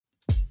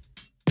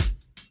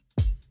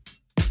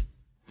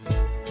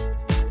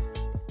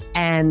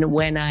And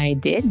when I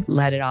did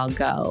let it all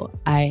go,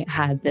 I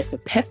had this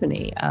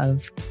epiphany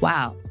of,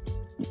 wow,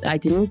 I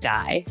didn't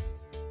die.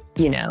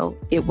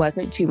 It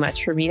wasn't too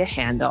much for me to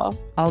handle.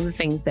 All the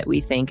things that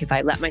we think, if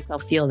I let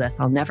myself feel this,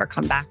 I'll never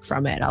come back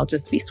from it. I'll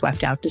just be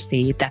swept out to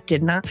sea. That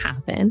did not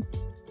happen.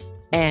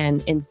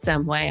 And in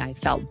some way, I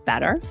felt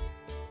better.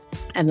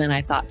 And then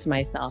I thought to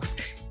myself,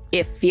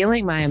 if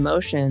feeling my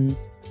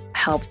emotions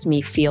helps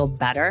me feel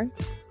better,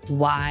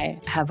 why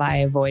have I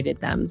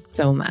avoided them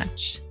so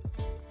much?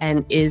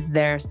 And is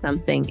there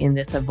something in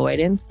this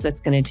avoidance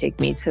that's going to take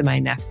me to my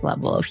next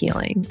level of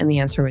healing? And the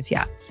answer was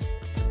yes.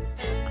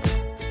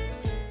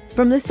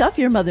 From the stuff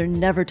your mother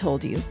never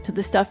told you to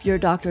the stuff your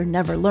doctor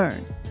never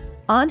learned,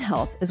 On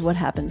Health is what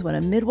happens when a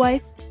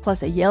midwife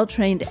plus a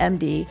Yale-trained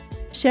MD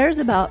shares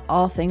about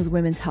all things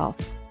women's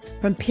health,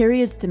 from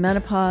periods to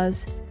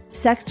menopause,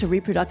 sex to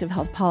reproductive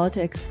health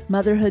politics,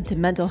 motherhood to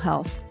mental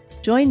health.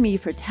 Join me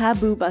for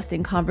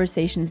taboo-busting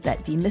conversations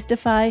that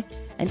demystify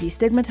and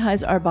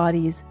destigmatize our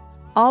bodies,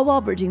 all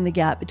while bridging the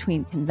gap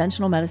between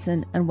conventional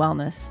medicine and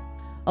wellness.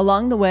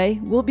 Along the way,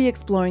 we'll be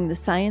exploring the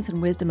science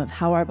and wisdom of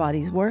how our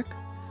bodies work,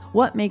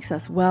 what makes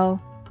us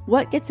well,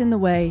 what gets in the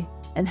way,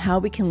 and how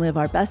we can live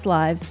our best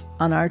lives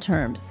on our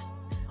terms.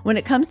 When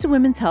it comes to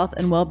women's health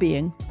and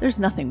well-being, there's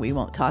nothing we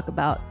won't talk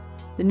about.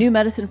 The new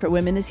medicine for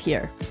women is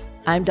here.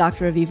 I'm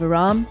Dr. Aviva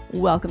Ram.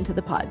 Welcome to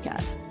the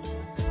podcast.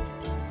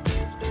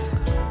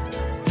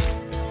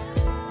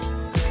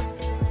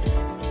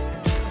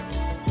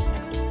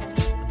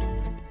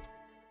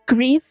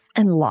 Grief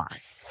and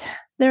loss.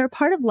 They're a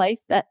part of life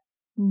that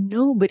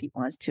nobody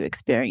wants to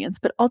experience,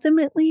 but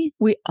ultimately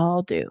we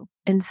all do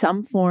in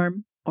some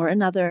form or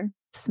another,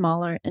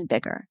 smaller and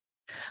bigger.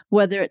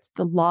 Whether it's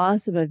the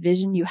loss of a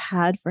vision you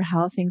had for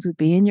how things would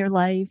be in your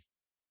life,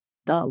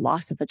 the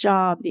loss of a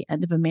job, the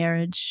end of a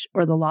marriage,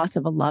 or the loss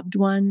of a loved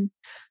one,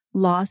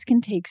 loss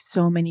can take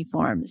so many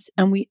forms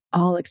and we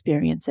all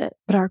experience it.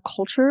 But our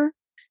culture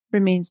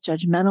remains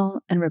judgmental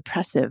and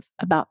repressive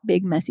about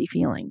big, messy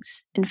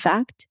feelings. In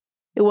fact,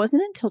 it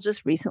wasn't until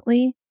just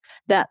recently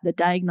that the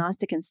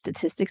Diagnostic and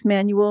Statistics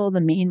Manual,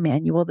 the main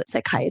manual that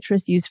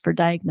psychiatrists use for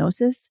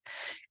diagnosis,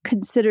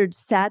 considered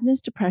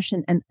sadness,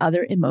 depression, and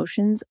other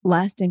emotions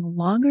lasting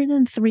longer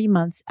than 3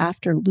 months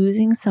after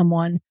losing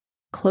someone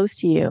close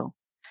to you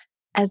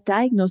as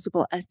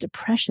diagnosable as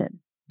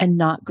depression and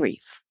not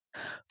grief.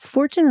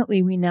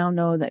 Fortunately, we now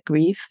know that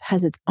grief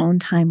has its own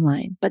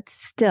timeline, but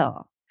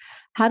still,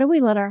 how do we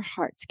let our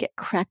hearts get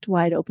cracked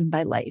wide open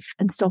by life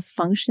and still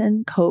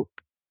function, cope,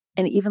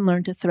 and even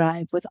learn to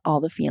thrive with all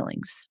the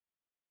feelings?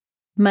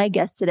 My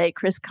guest today,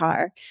 Kris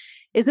Carr,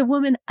 is a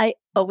woman I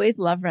always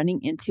love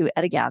running into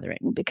at a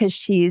gathering because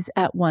she's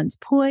at once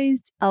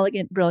poised,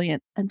 elegant,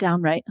 brilliant, and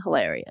downright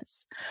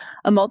hilarious.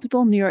 A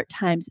multiple New York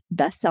Times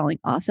bestselling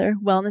author,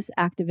 wellness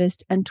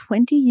activist, and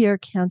 20-year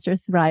cancer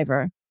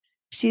thriver,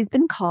 she's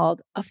been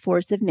called a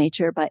force of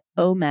nature by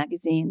O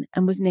Magazine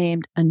and was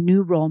named a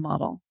new role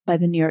model by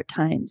the New York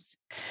Times.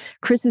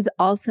 Kris is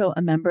also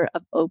a member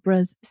of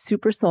Oprah's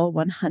Super Soul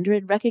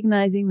 100,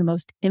 recognizing the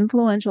most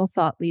influential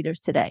thought leaders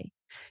today.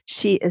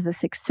 She is a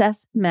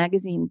Success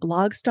Magazine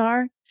blog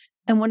star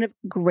and one of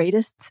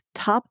greatest's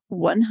top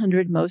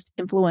 100 most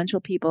influential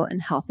people in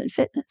health and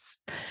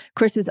fitness.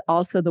 Kris is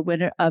also the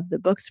winner of the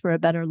Books for a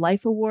Better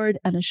Life Award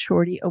and a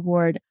Shorty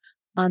Award,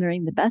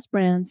 honoring the best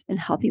brands in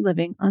healthy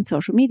living on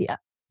social media.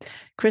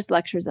 Kris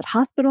lectures at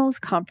hospitals,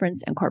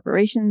 conferences, and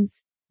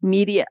corporations.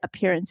 Media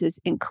appearances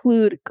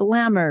include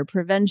Glamour,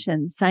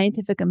 Prevention,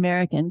 Scientific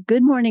American,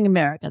 Good Morning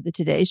America, The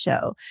Today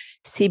Show,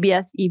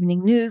 CBS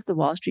Evening News, The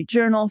Wall Street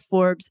Journal,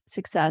 Forbes,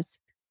 Success,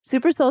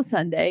 Super Soul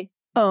Sunday,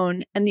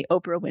 OWN, and The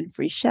Oprah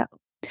Winfrey Show.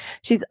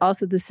 She's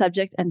also the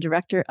subject and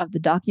director of the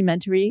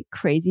documentary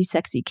Crazy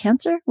Sexy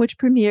Cancer, which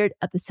premiered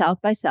at the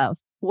South by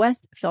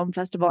Southwest Film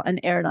Festival and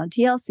aired on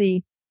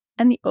TLC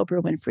and the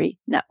Oprah Winfrey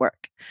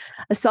Network.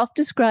 A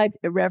self-described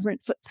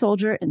irreverent foot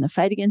soldier in the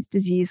fight against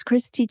disease,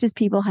 Kris teaches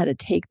people how to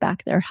take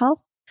back their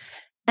health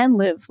and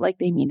live like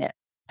they mean it.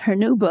 Her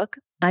new book,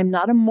 I'm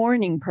Not a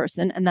Morning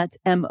Person, and that's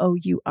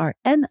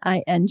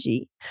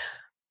MOURNING,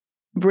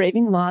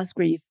 Braving Loss,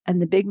 Grief, and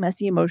the Big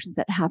Messy Emotions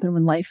That Happen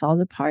When Life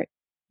Falls Apart,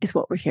 is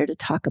what we're here to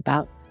talk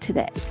about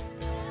today.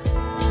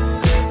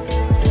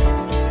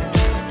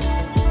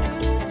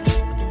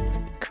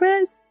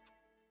 Kris,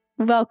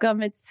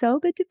 welcome. It's so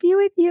good to be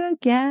with you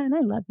again. I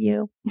love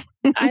you.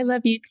 I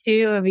love you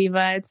too,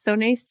 Aviva. It's so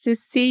nice to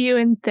see you,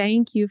 and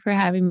thank you for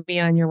having me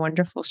on your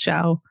wonderful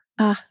show.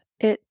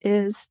 It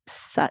is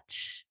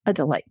such a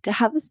delight to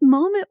have this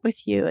moment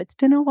with you. It's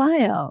been a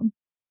while.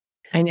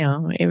 I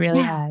know, it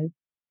really has.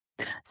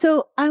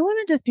 So I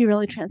want to just be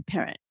really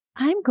transparent.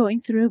 I'm going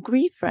through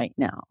grief right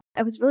now.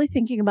 I was really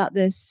thinking about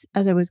this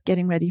as I was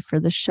getting ready for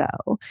the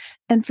show.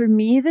 And for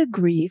me, the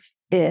grief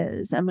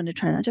is, I'm going to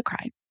try not to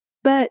cry,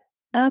 but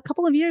a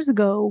couple of years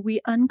ago,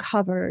 we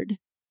uncovered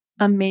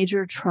a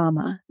major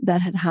trauma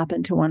that had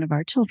happened to one of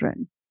our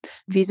children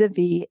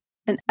vis-a-vis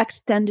an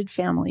extended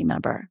family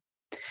member.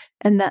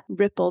 And that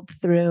rippled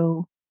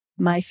through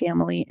my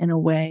family in a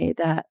way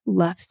that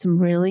left some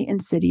really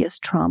insidious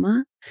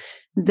trauma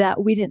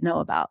that we didn't know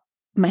about.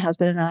 my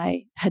husband and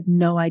I had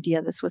no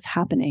idea this was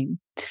happening.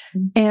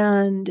 Mm.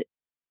 And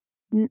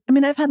I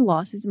mean, I've had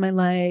losses in my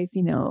life,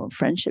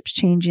 friendships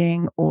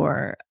changing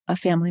or a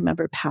family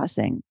member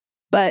passing.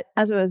 But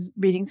as I was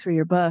reading through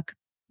your book,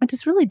 it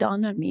just really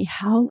dawned on me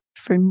how,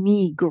 for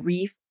me,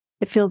 grief,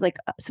 it feels like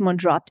someone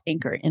dropped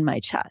anchor in my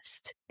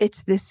chest.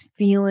 It's this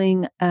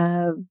feeling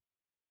of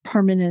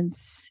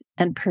permanence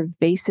and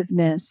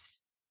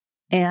pervasiveness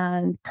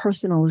and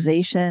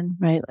personalization,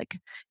 right? Like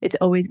it's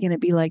always going to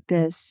be like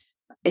this.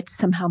 It's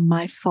somehow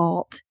my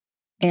fault.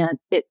 And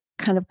it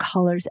kind of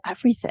colors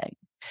everything.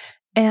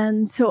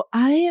 And so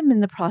I am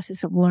in the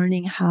process of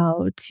learning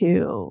how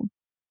to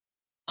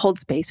hold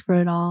space for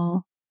it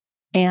all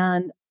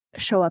and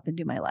show up and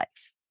do my life.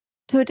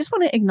 So I just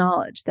want to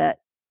acknowledge that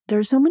there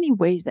are so many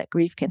ways that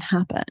grief can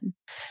happen.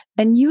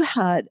 And you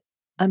had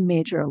a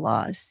major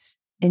loss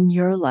in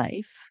your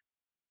life.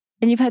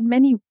 And you've had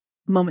many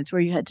moments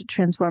where you had to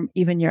transform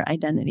even your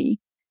identity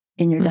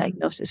in your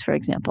diagnosis, for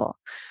example.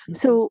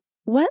 So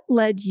what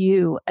led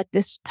you at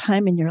this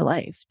time in your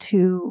life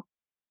to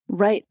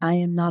write, I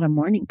am not a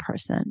morning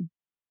person?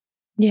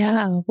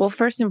 Yeah. Well,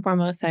 first and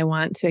foremost, I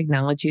want to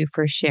acknowledge you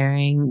for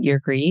sharing your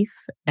grief.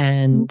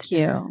 And Thank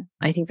you.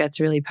 I think that's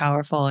really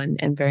powerful and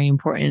very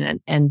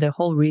important. And the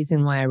whole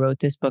reason why I wrote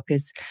this book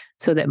is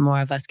so that more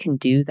of us can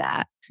do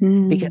that.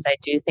 Because I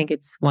do think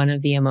it's one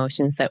of the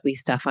emotions that we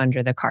stuff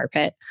under the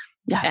carpet.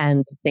 Yeah.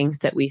 And things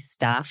that we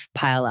stuff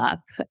pile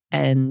up.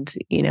 And,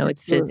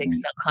 it's physics.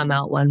 They'll come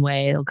out one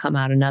way, it'll come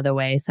out another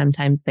way.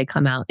 Sometimes they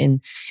come out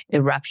in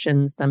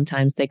eruptions.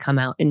 Sometimes they come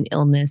out in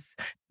illness.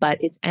 But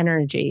it's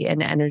energy,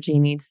 and energy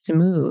needs to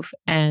move.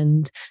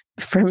 And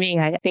for me,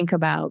 I think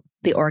about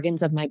the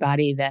organs of my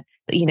body that,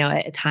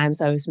 at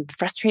times I was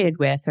frustrated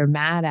with or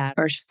mad at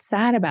or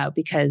sad about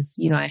because,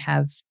 I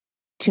have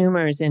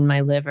tumors in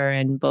my liver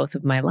and both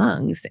of my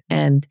lungs.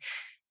 And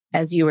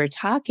as you were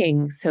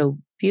talking so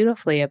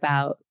beautifully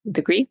about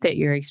the grief that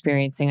you're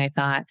experiencing, I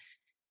thought,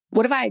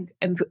 what if I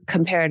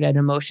compared an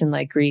emotion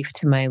like grief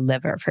to my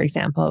liver, for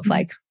example, of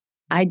like,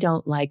 I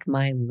don't like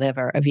my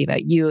liver, Aviva.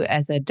 You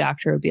as a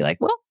doctor would be like,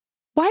 well,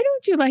 why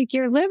don't you like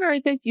your liver?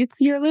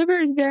 Your liver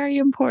is very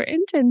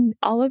important and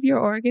all of your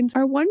organs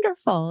are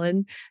wonderful.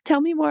 And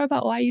tell me more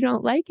about why you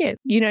don't like it.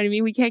 You know what I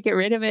mean? We can't get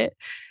rid of it.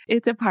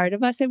 It's a part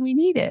of us and we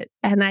need it.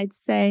 And I'd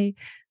say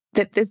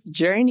that this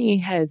journey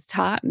has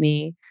taught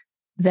me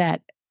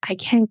that I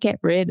can't get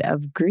rid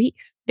of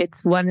grief.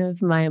 It's one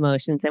of my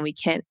emotions and we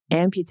can't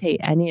amputate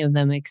any of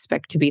them,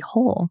 expect to be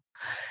whole.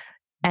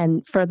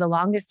 And for the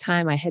longest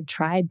time, I had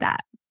tried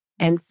that.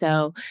 And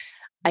so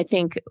I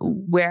think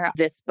where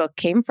this book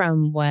came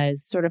from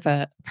was sort of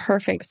a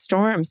perfect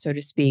storm, so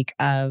to speak,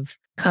 of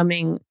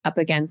coming up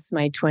against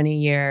my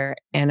 20-year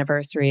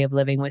anniversary of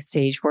living with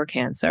stage 4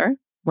 cancer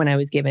when I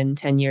was given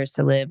 10 years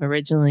to live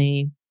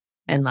originally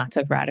and lots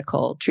of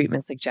radical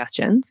treatment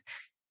suggestions.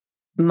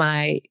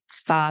 My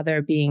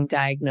father being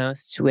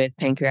diagnosed with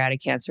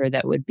pancreatic cancer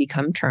that would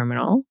become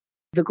terminal,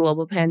 the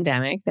global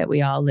pandemic that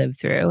we all lived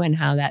through and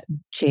how that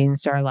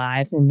changed our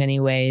lives in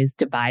many ways,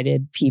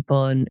 divided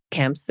people in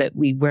camps that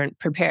we weren't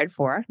prepared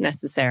for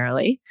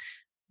necessarily.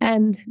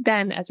 And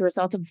then as a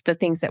result of the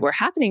things that were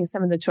happening,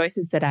 some of the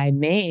choices that I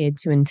made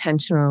to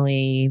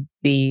intentionally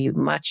be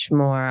much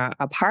more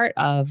a part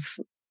of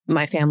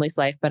my family's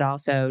life, but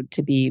also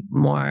to be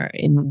more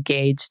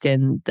engaged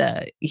in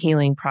the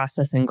healing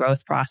process and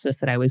growth process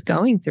that I was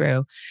going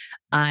through,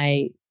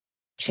 I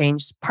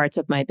changed parts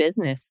of my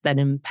business that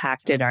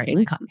impacted our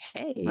income.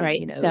 Hey,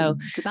 right. So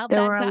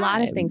there were a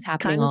lot of things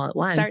happening all at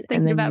once.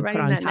 And then you put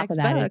on top of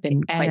that, it had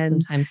been quite some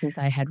time since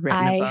I had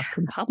written a book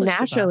and published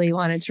naturally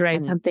wanted to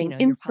write something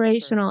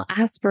inspirational,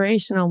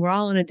 aspirational. We're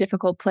all in a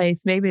difficult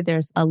place. Maybe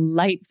there's a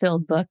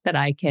light-filled book that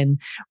I can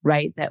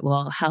write that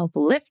will help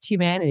lift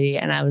humanity.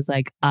 And I was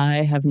like, I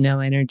have no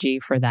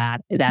energy for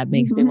that. That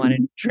makes me want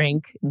to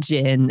drink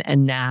gin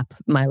and nap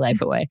my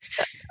life away.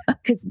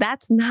 Because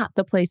that's not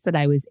the place that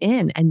I was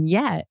in. And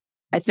yet,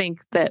 I think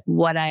that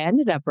what I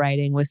ended up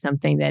writing was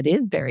something that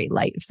is very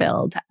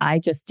light-filled. I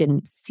just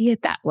didn't see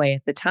it that way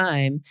at the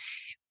time.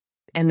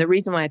 And the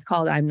reason why it's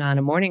called I'm Not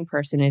a Morning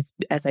Person is,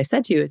 as I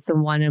said to you, it's the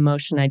one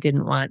emotion I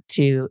didn't want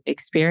to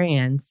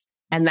experience.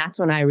 And that's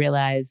when I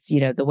realized,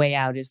 the way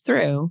out is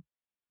through.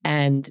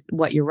 And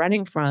what you're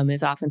running from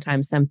is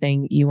oftentimes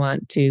something you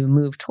want to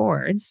move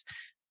towards.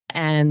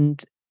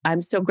 And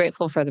I'm so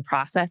grateful for the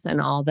process and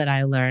all that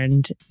I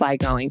learned by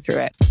going through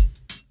it.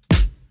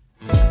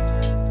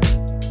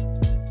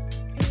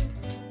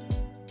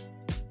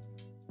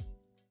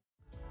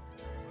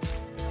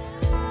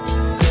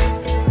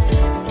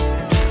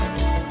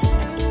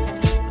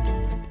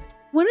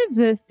 One of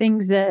the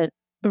things that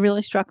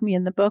really struck me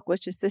in the book was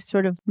just this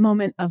sort of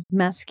moment of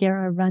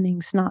mascara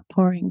running, snot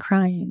pouring,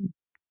 crying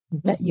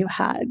that you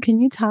had.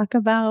 Can you talk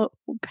about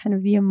kind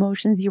of the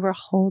emotions you were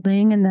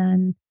holding and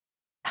then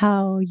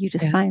how you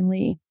just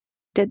finally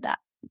did that?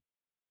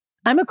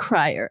 I'm a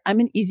crier. I'm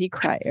an easy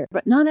crier,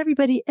 but not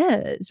everybody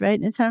is, right?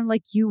 And it sounded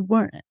like you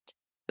weren't.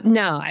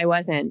 No, I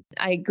wasn't.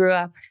 I grew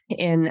up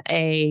in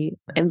a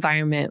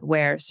environment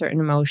where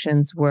certain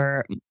emotions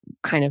were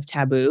kind of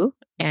taboo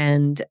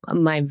And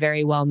my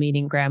very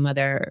well-meaning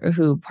grandmother,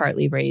 who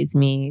partly raised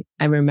me,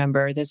 I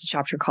remember there's a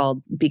chapter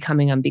called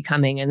Becoming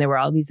Unbecoming, and there were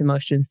all these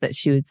emotions that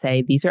she would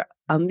say, these are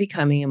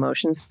unbecoming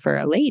emotions for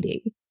a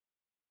lady.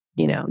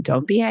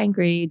 Don't be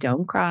angry,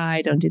 don't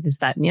cry, don't do this,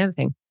 that, and the other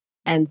thing.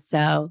 And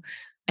so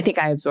I think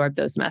I absorb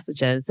those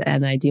messages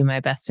and I do my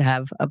best to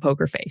have a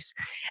poker face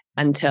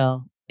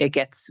until it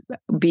gets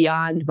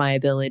beyond my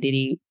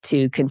ability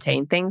to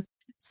contain things.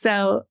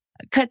 So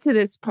cut to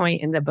this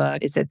point in the book,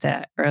 it's at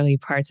the early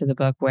parts of the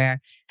book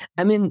where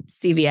I'm in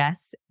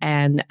CVS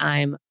and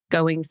I'm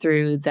going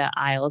through the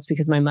aisles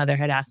because my mother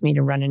had asked me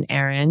to run an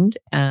errand,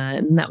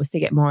 and that was to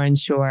get more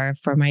Ensure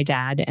for my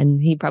dad. And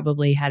he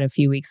probably had a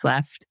few weeks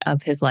left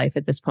of his life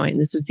at this point.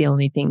 This was the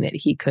only thing that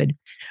he could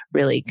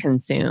really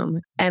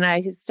consume. And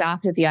I just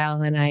stopped at the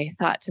aisle and I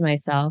thought to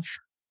myself,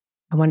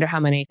 I wonder how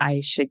many I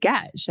should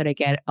get. Should I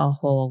get a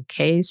whole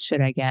case? Should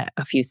I get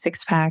a few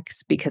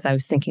 6-packs? Because I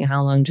was thinking,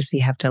 how long does he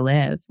have to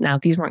live? Now,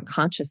 these weren't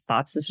conscious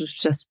thoughts. This was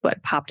just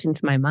what popped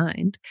into my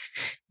mind.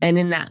 And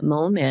in that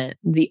moment,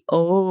 the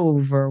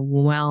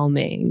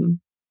overwhelming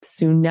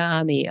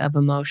tsunami of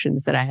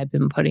emotions that I had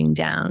been putting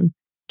down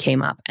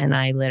came up. And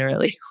I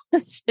literally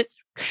was just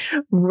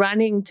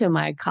running to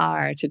my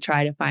car to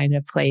try to find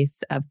a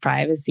place of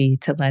privacy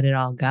to let it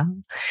all go.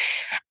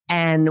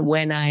 And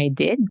when I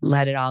did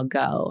let it all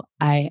go,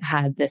 I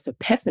had this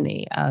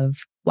epiphany of,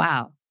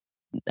 wow,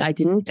 I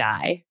didn't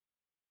die.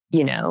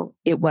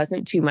 It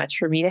wasn't too much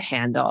for me to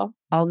handle.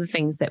 All the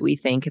things that we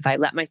think, if I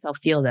let myself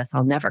feel this,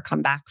 I'll never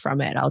come back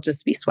from it. I'll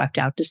just be swept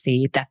out to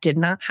sea. That did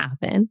not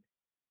happen.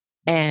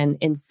 And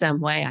in some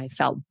way, I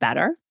felt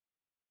better.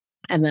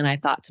 And then I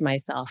thought to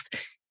myself,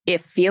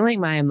 if feeling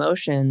my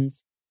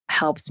emotions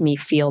helps me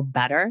feel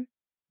better,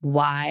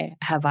 why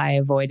have I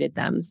avoided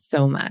them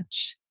so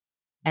much?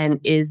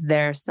 And is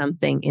there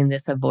something in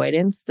this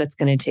avoidance that's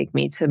going to take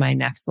me to my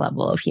next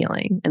level of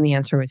healing? And the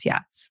answer was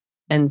yes.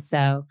 And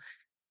so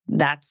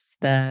that's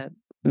the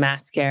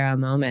mascara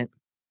moment.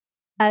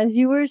 As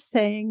you were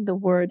saying the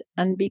word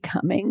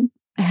unbecoming,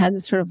 I had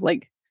this sort of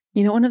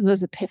one of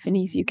those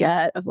epiphanies you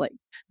get of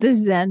the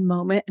Zen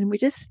moment. And we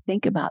just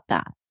think about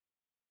that.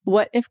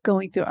 What if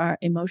going through our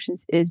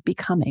emotions is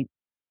becoming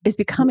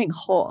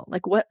whole?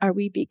 What are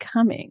we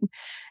becoming?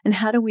 And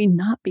how do we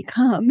not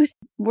become?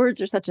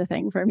 Words are such a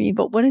thing for me,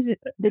 but what is it?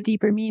 The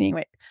deeper meaning,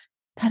 right?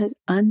 That is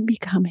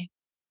unbecoming.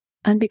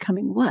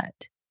 Unbecoming what?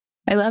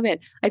 I love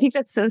it. I think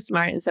that's so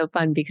smart and so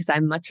fun because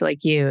I'm much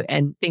like you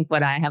and think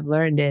what I have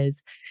learned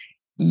is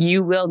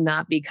you will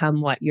not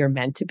become what you're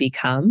meant to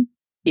become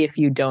if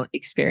you don't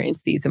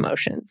experience these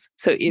emotions.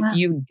 So if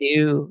you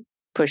do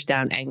push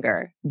down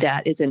anger,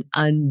 that is an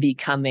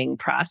unbecoming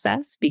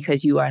process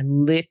because you are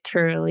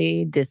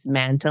literally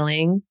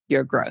dismantling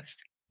your growth.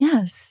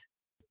 Yes.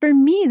 For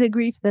me, the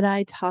grief that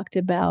I talked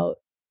about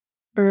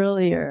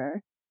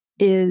earlier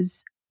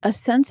is a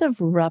sense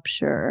of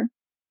rupture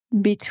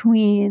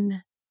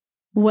between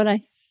what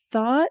I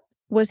thought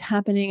was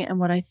happening and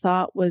what I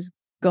thought was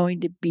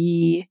going to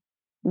be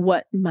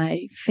what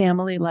my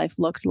family life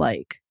looked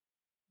like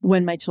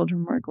when my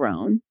children were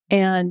grown.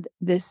 And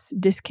this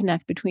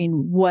disconnect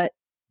between what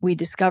we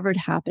discovered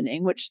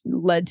happening, which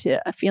led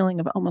to a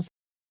feeling of almost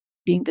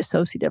being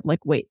dissociative,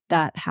 wait,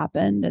 that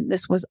happened. And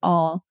this was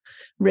all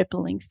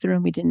rippling through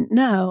and we didn't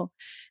know.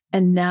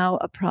 And now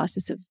a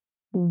process of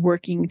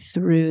working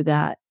through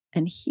that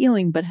and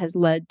healing, but has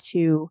led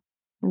to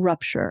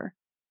rupture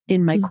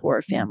in my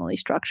core family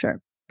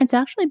structure. It's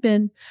actually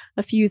been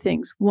a few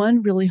things.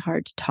 One, really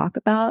hard to talk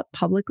about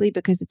publicly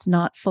because it's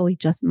not fully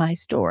just my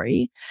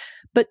story.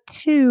 But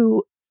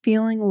two,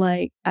 feeling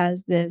like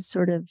as this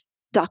sort of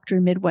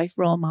doctor, midwife,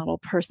 role model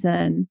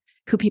person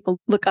who people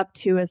look up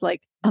to as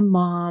a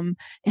mom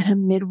and a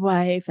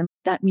midwife. And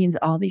that means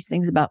all these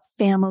things about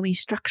family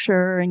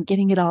structure and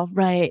getting it all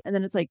right. And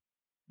then it's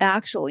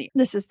actually,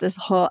 this is this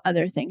whole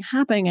other thing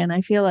happening. And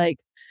I feel like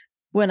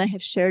when I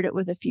have shared it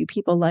with a few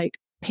people,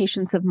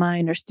 patients of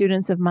mine or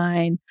students of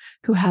mine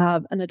who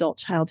have an adult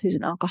child who's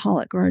an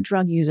alcoholic or a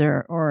drug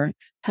user or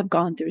have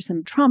gone through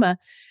some trauma,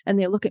 and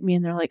they look at me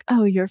and they're like,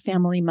 oh, your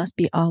family must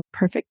be all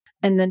perfect.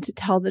 And then to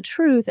tell the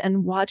truth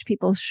and watch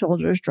people's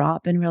shoulders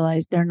drop and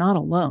realize they're not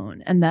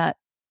alone and that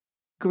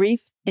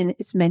grief in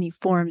its many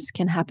forms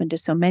can happen to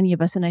so many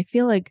of us. And I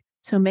feel like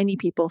so many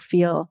people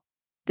feel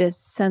this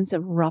sense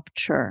of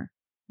rupture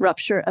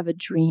of a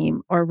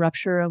dream or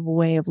rupture of a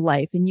way of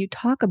life. And you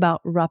talk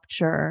about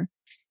rupture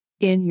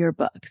in your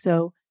book.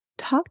 So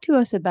talk to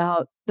us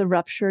about the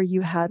rupture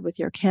you had with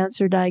your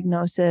cancer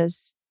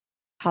diagnosis,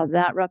 how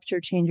that rupture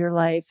changed your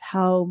life,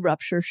 how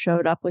rupture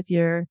showed up with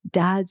your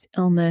dad's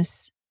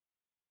illness.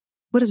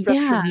 What does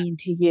rupture mean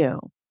to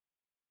you?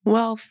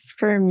 Well,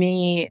 for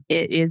me,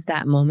 it is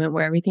that moment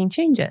where everything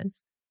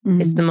changes.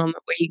 It's the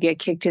moment where you get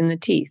kicked in the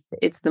teeth.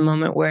 It's the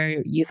moment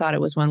where you thought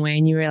it was one way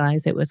and you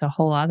realize it was a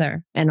whole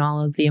other, and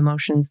all of the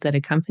emotions that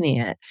accompany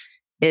it.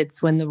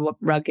 It's when the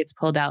rug gets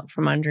pulled out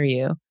from under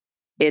you.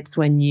 It's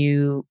when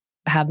you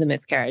have the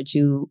miscarriage,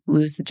 you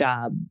lose the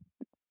job,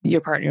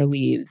 your partner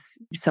leaves,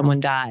 someone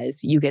dies,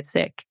 you get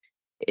sick.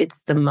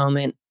 It's the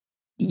moment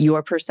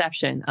your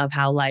perception of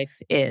how life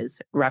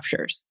is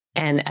ruptures.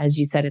 And as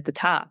you said at the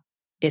top,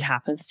 it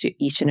happens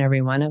to each and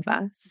every one of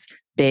us,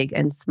 big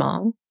and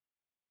small.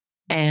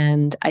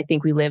 And I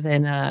think we live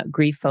in a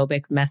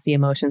grief-phobic, messy,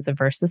 emotions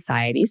averse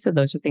society. So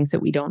those are things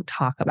that we don't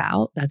talk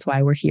about. That's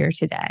why we're here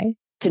today,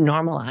 to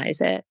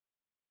normalize it.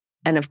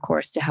 And of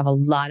course, to have a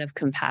lot of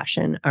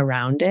compassion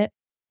around it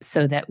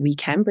so that we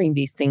can bring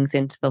these things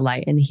into the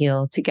light and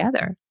heal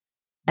together.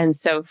 And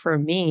so for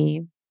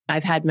me,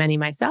 I've had many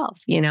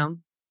myself,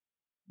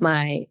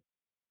 my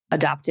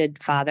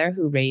adopted father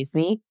who raised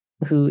me,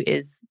 who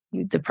is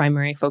the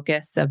primary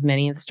focus of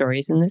many of the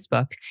stories in this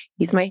book.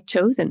 He's my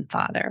chosen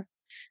father.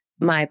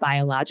 My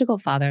biological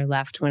father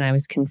left when I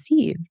was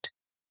conceived.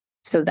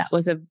 So that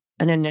was an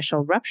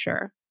initial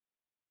rupture.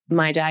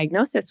 My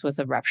diagnosis was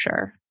a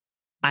rupture.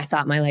 I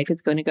thought my life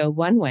was going to go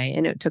one way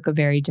and it took a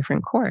very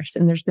different course.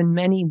 And there's been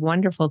many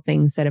wonderful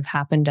things that have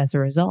happened as a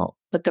result,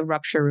 but the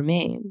rupture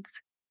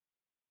remains.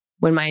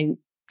 When my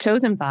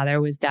chosen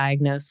father was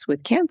diagnosed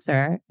with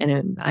cancer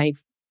and I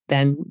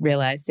then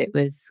realized it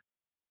was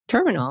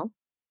terminal,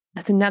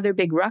 that's another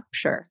big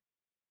rupture.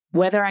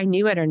 Whether I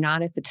knew it or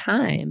not at the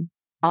time,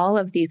 all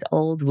of these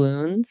old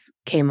wounds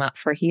came up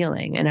for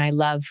healing. And I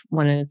love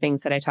one of the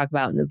things that I talk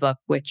about in the book,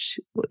 which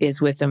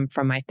is wisdom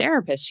from my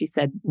therapist. She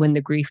said, when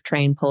the grief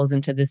train pulls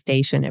into the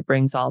station, it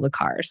brings all the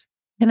cars.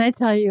 Can I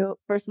tell you,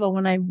 first of all,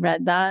 when I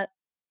read that,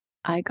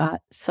 I got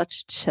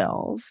such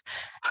chills.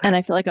 And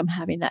I feel like I'm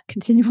having that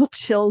continual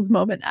chills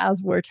moment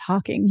as we're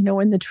talking,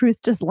 when the truth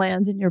just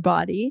lands in your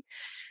body.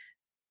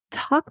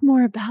 Talk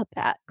more about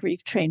that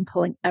grief train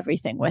pulling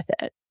everything with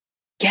it.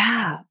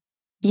 Yeah.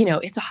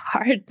 It's a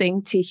hard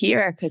thing to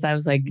hear because I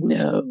was like,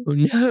 no.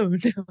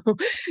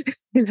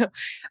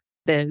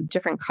 The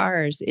different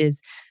cars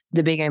is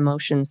the big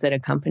emotions that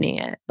accompany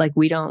it. Like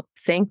we don't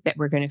think that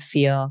we're going to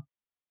feel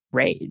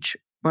rage,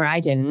 or I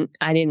didn't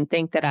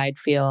think that I'd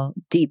feel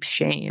deep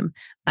shame.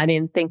 I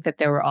didn't think that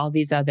there were all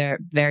these other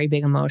very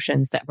big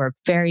emotions that were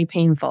very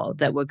painful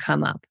that would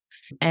come up.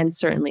 And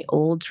certainly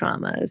old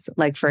traumas.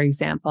 Like, for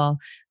example,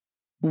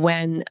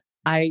 when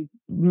I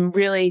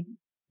really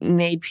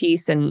made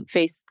peace and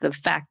faced the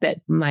fact that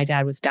my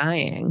dad was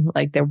dying,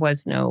 like there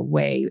was no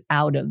way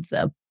out of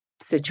the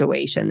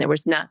situation. There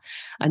was not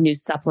a new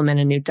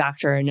supplement, a new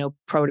doctor, a new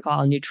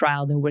protocol, a new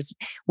trial.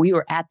 We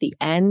were at the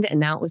end, and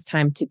now it was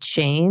time to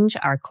change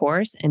our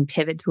course and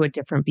pivot to a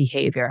different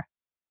behavior,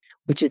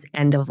 which is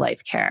end of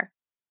life care.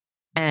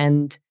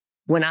 And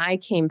when I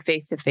came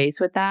face to face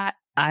with that,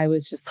 I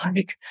was just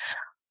like,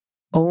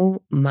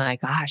 oh my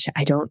gosh,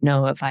 I don't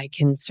know if I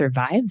can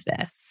survive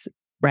this.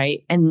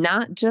 Right. And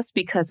not just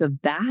because of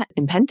that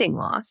impending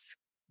loss,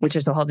 which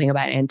is the whole thing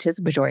about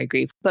anticipatory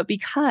grief, but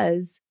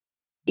because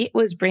it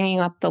was bringing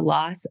up the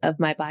loss of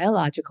my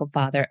biological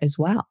father as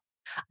well.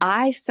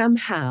 I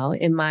somehow,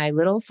 in my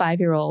little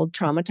 5-year-old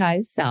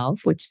traumatized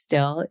self, which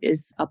still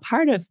is a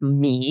part of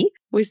me,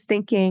 was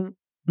thinking,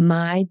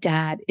 my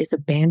dad is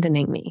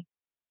abandoning me.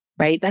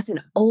 Right. That's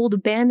an old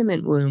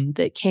abandonment wound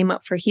that came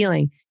up for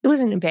healing. It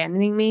wasn't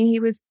abandoning me. He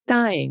was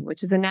dying,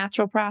 which is a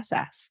natural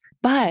process.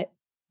 But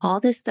all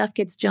this stuff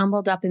gets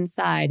jumbled up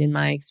inside in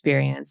my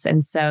experience.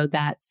 And so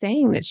that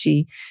saying that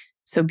she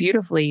so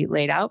beautifully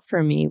laid out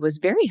for me was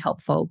very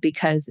helpful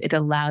because it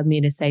allowed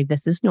me to say,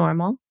 this is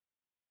normal.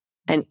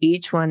 And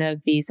each one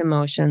of these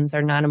emotions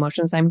are not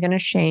emotions I'm going to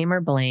shame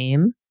or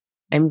blame.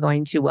 I'm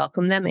going to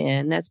welcome them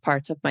in as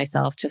parts of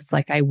myself, just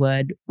like I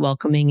would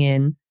welcoming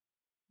in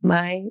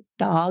my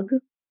dog.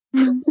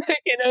 You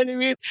know what I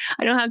mean?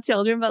 I don't have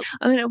children, but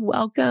I'm going to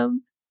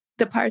welcome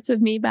the parts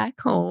of me back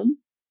home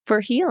for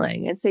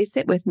healing and say,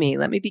 sit with me.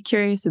 Let me be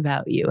curious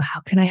about you.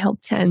 How can I help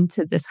tend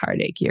to this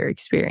heartache you're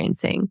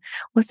experiencing?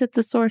 What's at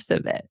the source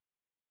of it?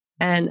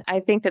 And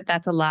I think that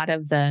that's a lot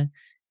of the,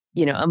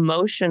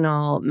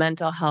 emotional,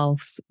 mental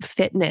health,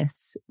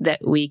 fitness that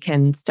we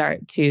can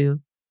start to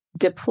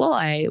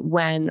deploy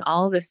when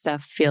all this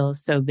stuff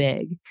feels so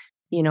big.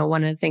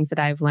 One of the things that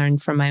I've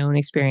learned from my own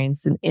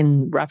experience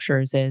in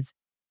ruptures is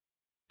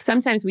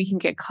sometimes we can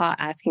get caught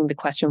asking the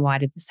question, why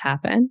did this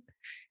happen?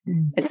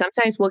 And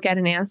sometimes we'll get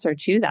an answer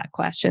to that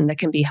question that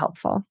can be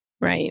helpful,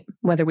 right?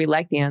 Whether we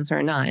like the answer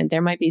or not. And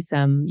there might be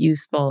some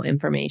useful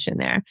information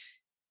there.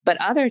 But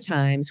other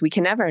times we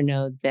can never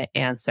know the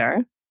answer.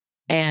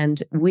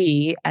 And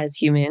we as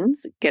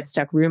humans get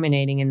stuck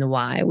ruminating in the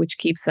why, which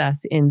keeps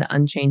us in the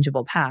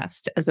unchangeable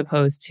past, as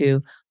opposed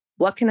to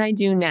what can I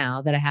do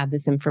now that I have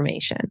this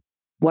information?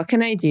 What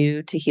can I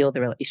do to heal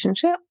the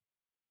relationship?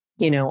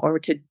 Or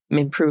to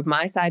improve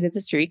my side of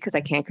the street because I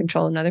can't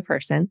control another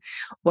person.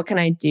 What can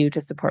I do to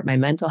support my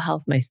mental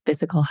health, my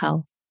physical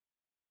health?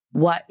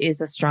 What is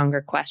a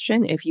stronger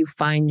question if you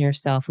find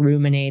yourself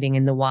ruminating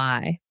in the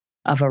why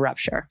of a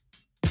rupture?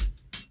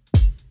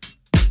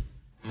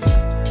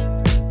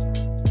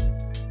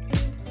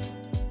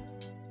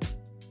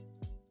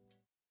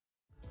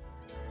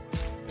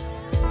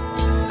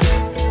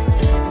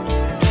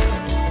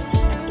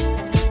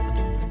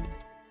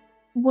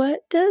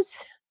 What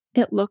does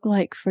it look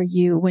like for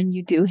you when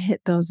you do hit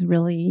those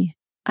really,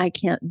 I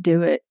can't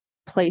do it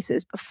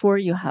places before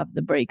you have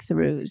the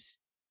breakthroughs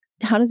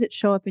How does it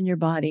show up in your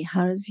body?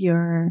 How does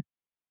your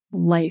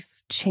life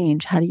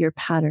change? How do your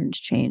patterns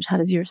change? How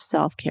does your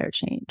self-care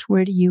change?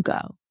 Where do you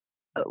go?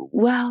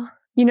 Well,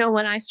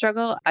 when I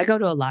struggle, I go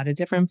to a lot of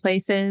different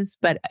places,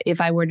 but if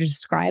I were to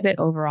describe it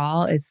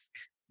overall, it's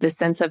the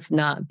sense of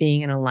not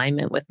being in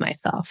alignment with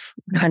myself,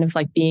 kind of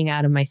like being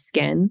out of my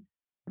skin,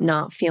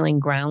 not feeling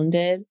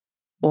grounded,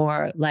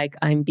 or like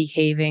I'm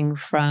behaving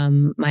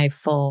from my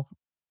full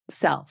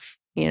self.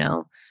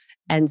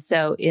 And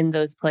so in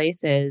those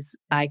places,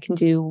 I can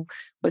do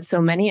what so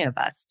many of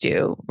us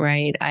do,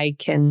 right? I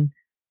can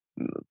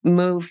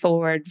move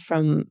forward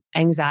from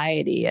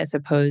anxiety as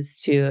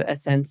opposed to a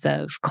sense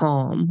of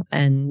calm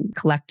and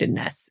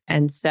collectedness.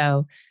 And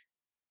so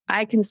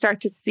I can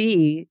start to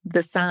see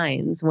the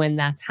signs when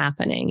that's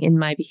happening in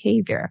my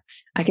behavior.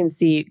 I can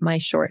see my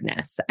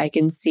shortness. I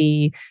can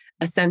see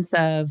a sense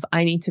of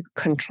I need to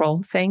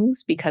control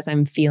things because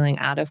I'm feeling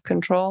out of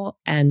control.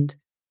 And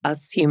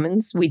us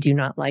humans, we do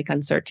not like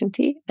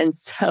uncertainty. And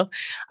so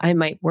I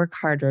might work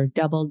harder,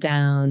 double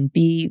down,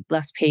 be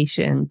less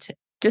patient,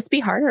 just be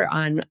harder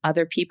on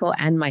other people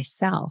and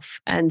myself.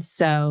 And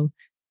so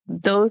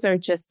those are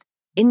just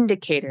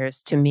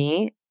indicators to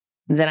me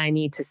that I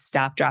need to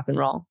stop, drop, and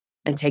roll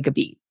and take a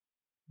beat,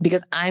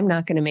 because I'm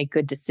not going to make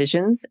good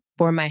decisions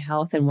for my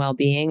health and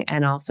well-being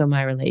and also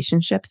my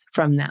relationships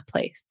from that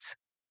place.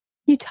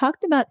 You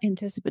talked about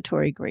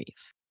anticipatory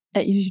grief.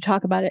 You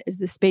talk about it as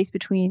the space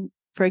between,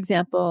 for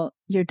example,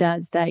 your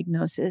dad's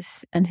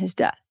diagnosis and his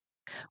death.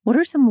 What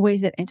are some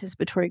ways that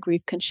anticipatory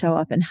grief can show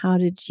up, and how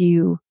did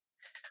you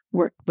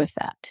work with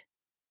that?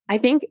 I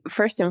think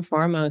first and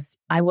foremost,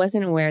 I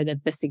wasn't aware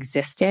that this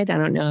existed. I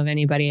don't know if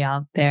anybody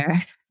out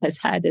there has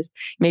had this.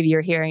 Maybe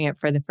you're hearing it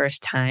for the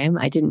first time.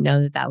 I didn't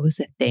know that that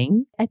was a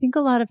thing. I think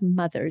a lot of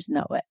mothers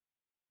know it.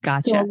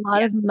 Gotcha. So a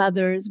lot of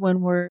mothers,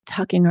 when we're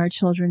tucking our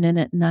children in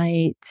at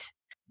night,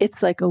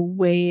 it's like a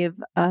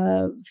wave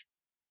of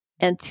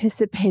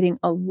anticipating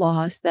a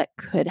loss that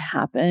could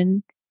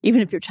happen.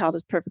 Even if your child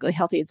is perfectly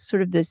healthy, it's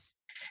sort of this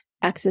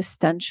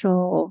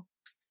existential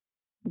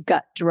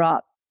gut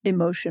drop,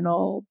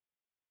 emotional,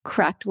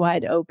 cracked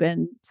wide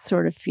open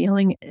sort of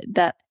feeling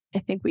that I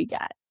think we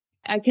get.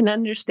 I can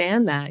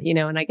understand that,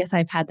 and I guess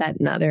I've had that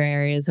in other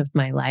areas of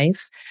my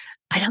life.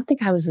 I don't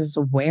think I was as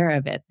aware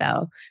of it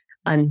though,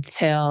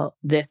 until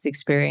this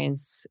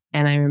experience.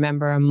 And I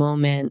remember a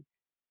moment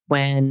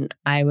when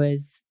I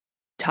was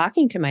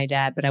talking to my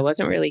dad, but I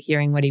wasn't really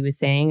hearing what he was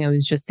saying. I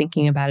was just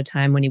thinking about a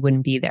time when he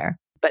wouldn't be there.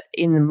 But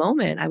in the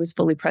moment, I was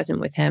fully present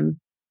with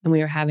him, and we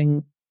were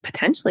having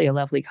potentially a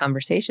lovely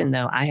conversation,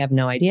 though I have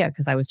no idea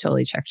because I was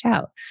totally checked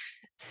out.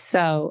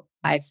 So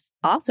I've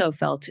also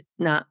felt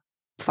not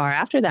far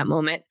after that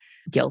moment,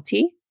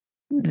 guilty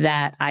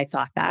that I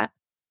thought that,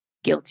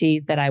 guilty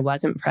that I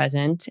wasn't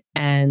present.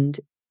 And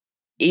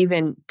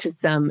even to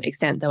some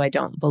extent, though I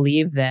don't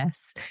believe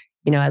this,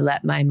 I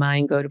let my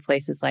mind go to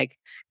places like,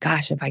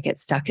 gosh, if I get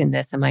stuck in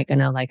this, am I going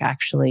to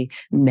actually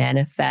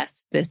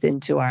manifest this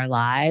into our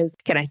lives?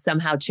 Can I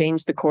somehow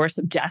change the course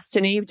of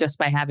destiny just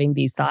by having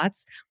these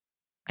thoughts?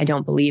 I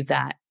don't believe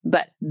that.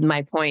 But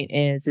my point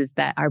is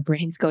that our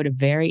brains go to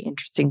very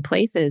interesting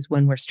places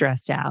when we're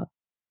stressed out.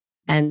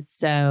 And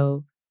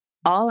so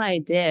all I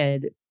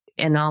did,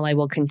 and all I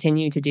will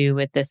continue to do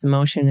with this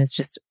emotion, is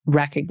just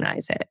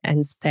recognize it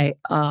and say,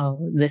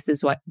 oh, this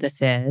is what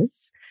this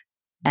is.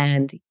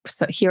 And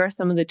so here are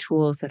some of the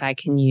tools that I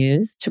can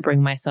use to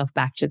bring myself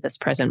back to this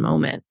present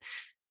moment.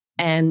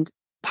 And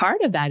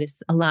part of that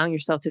is allowing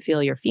yourself to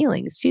feel your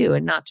feelings too,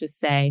 and not just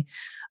say,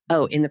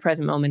 oh, in the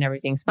present moment,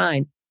 everything's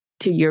fine.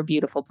 To your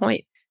beautiful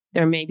point,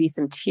 there may be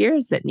some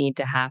tears that need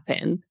to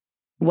happen,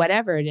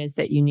 whatever it is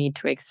that you need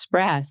to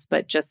express,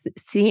 but just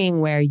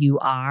seeing where you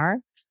are,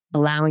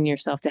 allowing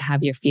yourself to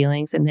have your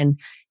feelings, and then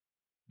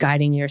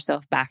guiding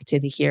yourself back to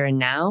the here and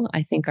now,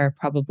 I think are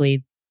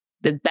probably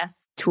the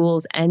best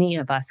tools any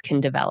of us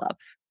can develop.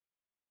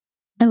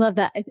 I love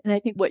that. And I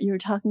think what you were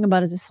talking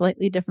about is a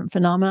slightly different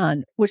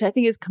phenomenon, which I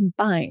think is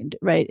combined,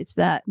 right? It's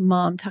that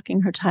mom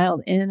tucking her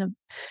child in, and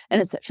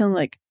it's that feeling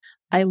like,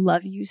 I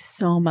love you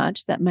so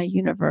much that my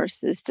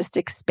universe is just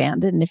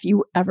expanded. And if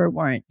you ever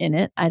weren't in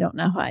it, I don't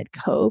know how I'd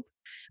cope.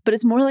 But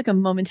it's more like a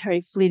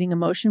momentary fleeting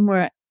emotion,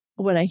 where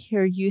what I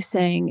hear you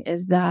saying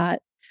is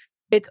that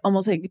it's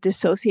almost like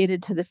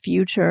dissociated to the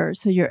future.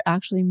 So you're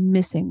actually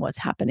missing what's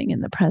happening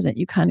in the present.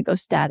 You kind of go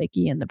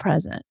staticky in the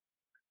present.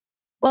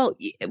 Well,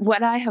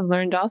 what I have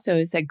learned also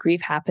is that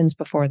grief happens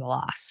before the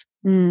loss.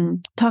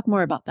 Talk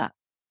more about that.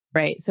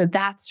 Right. So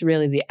that's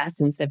really the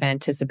essence of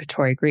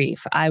anticipatory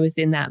grief. I was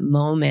in that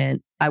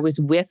moment. I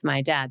was with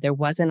my dad. There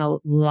wasn't a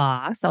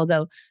loss,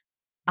 although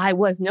I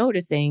was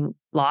noticing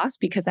loss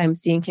because I'm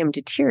seeing him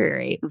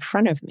deteriorate in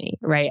front of me.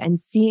 Right. And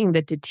seeing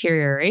the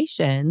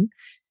deterioration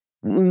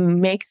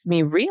makes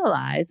me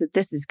realize that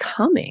this is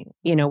coming,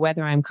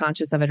 whether I'm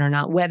conscious of it or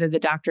not, whether the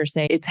doctors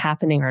say it's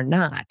happening or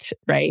not.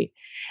 Right.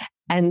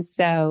 And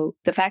so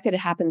the fact that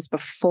it happens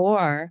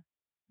before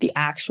the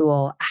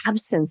actual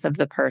absence of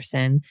the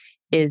person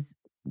is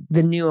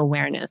the new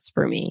awareness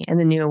for me, and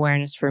the new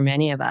awareness for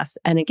many of us.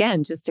 And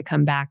again, just to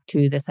come back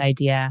to this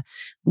idea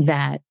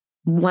that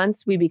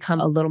once we become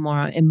a little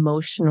more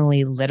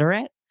emotionally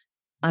literate,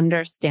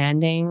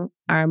 understanding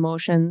our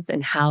emotions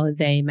and how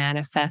they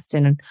manifest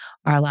in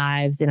our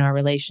lives, in our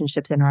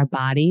relationships, in our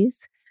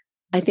bodies,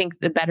 I think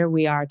the better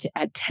we are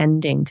at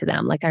tending to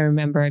them. Like I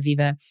remember,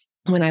 Aviva,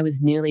 when I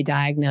was newly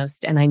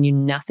diagnosed and I knew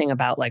nothing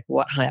about like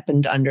what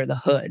happened under the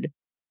hood,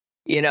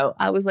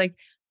 I was like,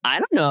 I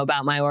don't know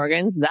about my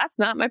organs. That's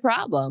not my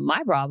problem.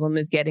 My problem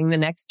is getting the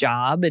next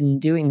job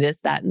and doing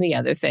this, that, and the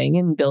other thing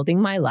and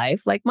building my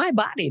life. Like my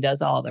body does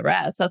all the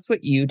rest. That's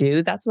what you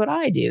do. That's what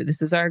I do.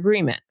 This is our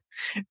agreement.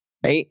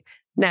 Right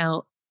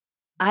now,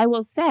 I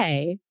will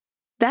say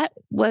that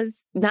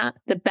was not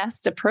the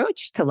best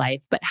approach to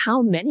life, but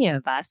how many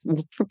of us,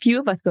 few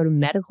of us go to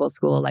medical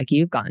school like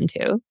you've gone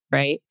to,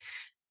 right?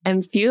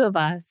 And few of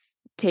us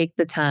take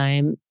the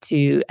time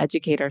to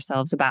educate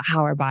ourselves about how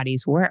our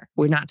bodies work.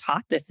 We're not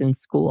taught this in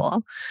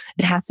school.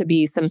 It has to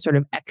be some sort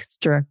of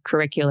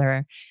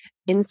extracurricular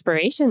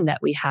inspiration that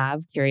we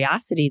have,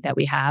 curiosity that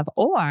we have,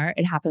 or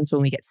it happens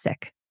when we get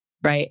sick.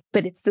 Right.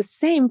 But it's the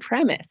same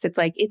premise. It's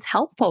like, it's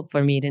helpful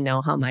for me to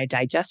know how my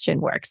digestion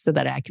works so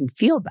that I can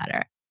feel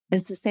better.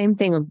 It's the same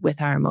thing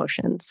with our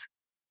emotions.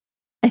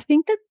 I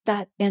think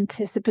that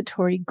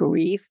anticipatory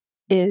grief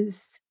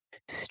is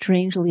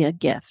strangely a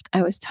gift.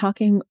 I was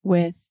talking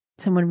with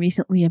someone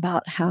recently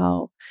about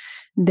how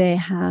they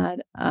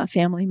had a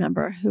family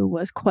member who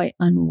was quite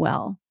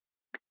unwell,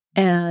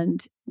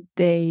 and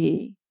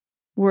they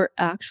were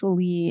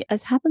actually,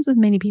 as happens with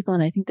many people,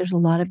 and I think there's a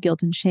lot of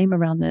guilt and shame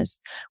around this,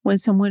 when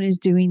someone is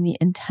doing the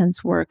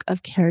intense work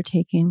of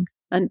caretaking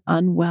an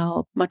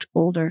unwell, much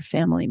older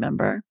family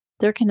member,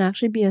 there can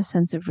actually be a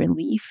sense of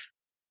relief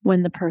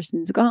when the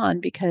person's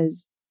gone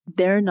because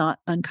they're not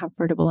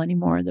uncomfortable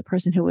anymore, the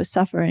person who was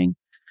suffering,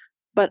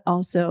 but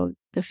also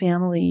the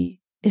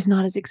family is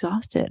not as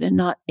exhausted, and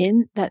not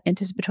in that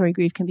anticipatory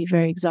grief can be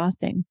very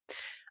exhausting.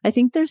 I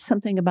think there's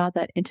something about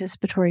that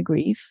anticipatory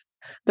grief,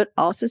 but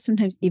also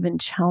sometimes even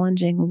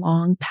challenging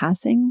long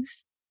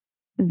passings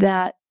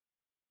that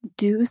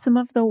do some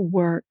of the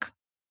work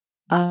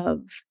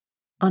of,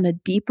 on a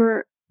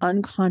deeper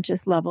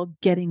unconscious level,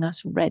 getting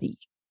us ready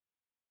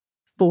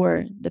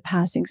for the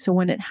passing. So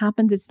when it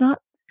happens, it's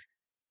not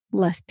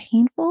less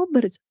painful,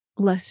 but it's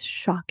less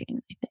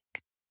shocking, I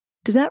think.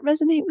 Does that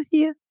resonate with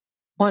you?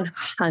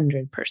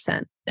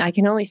 100%. I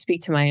can only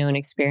speak to my own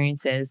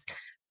experiences,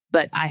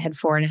 but I had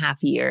 4.5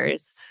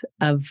 years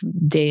of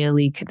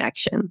daily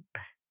connection.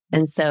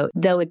 And so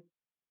though it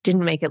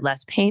didn't make it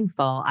less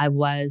painful, I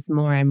was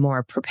more and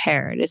more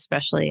prepared,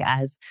 especially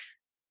as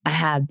I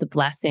had the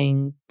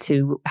blessing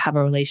to have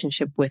a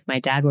relationship with my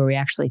dad where we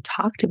actually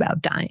talked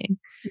about dying,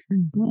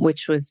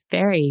 which was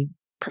very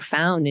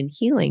profound and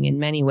healing in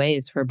many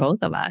ways for both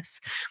of us.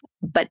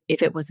 But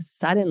if it was a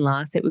sudden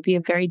loss, it would be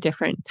a very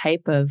different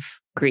type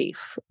of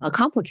grief, a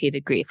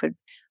complicated grief,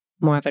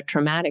 more of a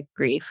traumatic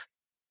grief.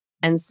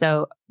 And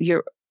so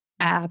you're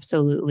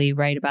absolutely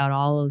right about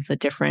all of the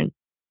different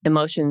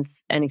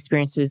emotions and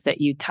experiences that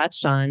you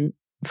touched on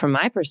from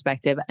my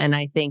perspective. And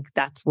I think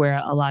that's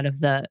where a lot of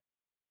the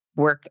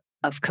work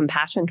of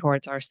compassion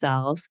towards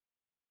ourselves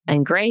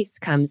and grace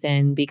comes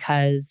in,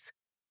 because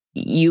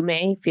you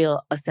may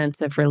feel a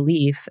sense of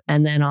relief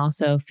and then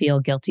also feel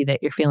guilty that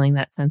you're feeling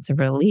that sense of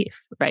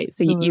relief, right?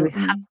 So you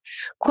have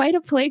quite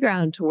a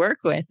playground to work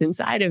with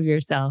inside of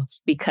yourself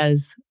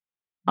because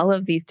all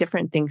of these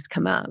different things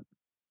come up.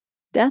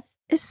 Death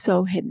is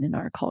so hidden in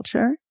our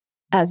culture,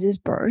 as is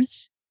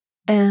birth.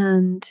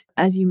 And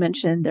as you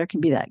mentioned, there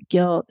can be that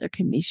guilt, there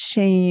can be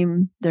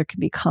shame, there can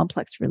be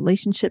complex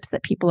relationships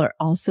that people are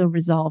also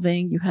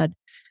resolving. You had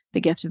the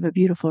gift of a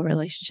beautiful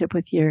relationship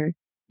with your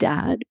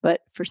dad,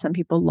 but for some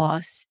people,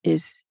 loss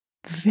is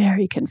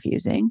very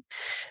confusing.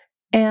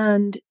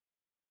 And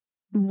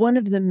one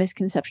of the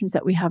misconceptions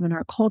that we have in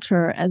our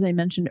culture, as I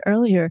mentioned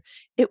earlier,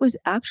 it was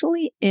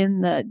actually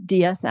in the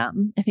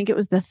DSM. I think it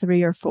was the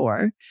 3 or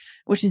 4,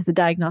 which is the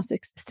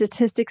Diagnostic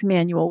Statistics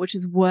Manual, which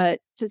is what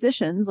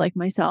physicians like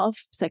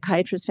myself,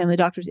 psychiatrists, family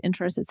doctors,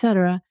 internists,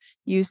 etc.,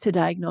 use to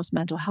diagnose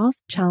mental health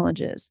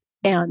challenges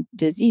and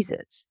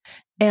diseases.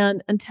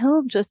 And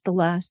until just the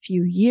last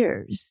few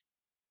years,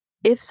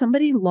 if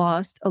somebody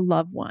lost a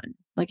loved one,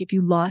 like if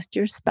you lost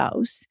your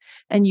spouse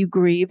and you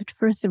grieved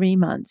for 3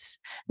 months,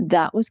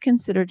 that was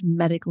considered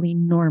medically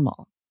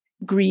normal.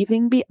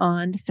 Grieving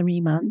beyond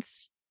 3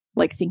 months,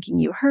 like thinking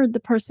you heard the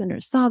person or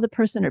saw the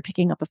person or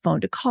picking up a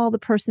phone to call the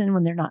person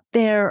when they're not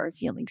there, or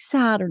feeling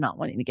sad or not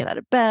wanting to get out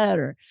of bed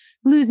or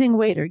losing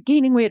weight or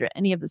gaining weight or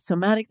any of the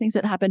somatic things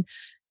that happen,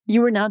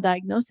 you were now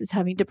diagnosed as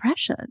having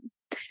depression.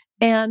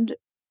 And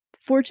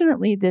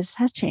fortunately, this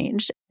has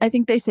changed. I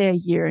think they say a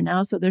year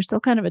now, so there's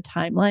still kind of a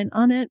timeline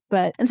on it.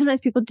 And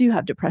sometimes people do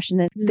have depression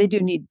and they do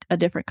need a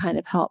different kind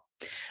of help.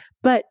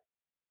 But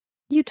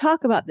you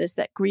talk about this,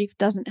 that grief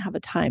doesn't have a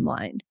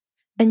timeline.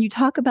 And you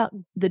talk about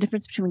the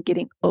difference between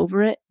getting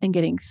over it and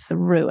getting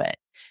through it.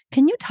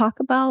 Can you talk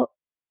about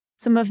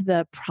some of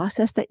the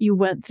process that you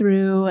went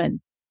through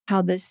and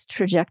how this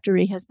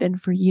trajectory has been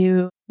for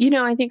you?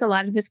 I think a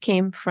lot of this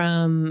came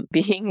from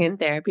being in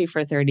therapy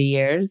for 30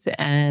 years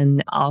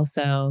and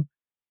also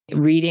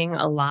reading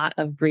a lot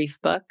of grief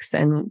books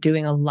and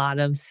doing a lot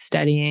of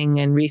studying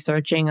and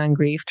researching on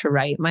grief to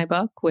write my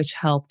book, which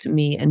helped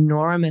me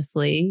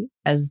enormously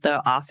as the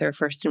author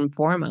first and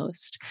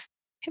foremost.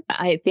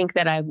 I think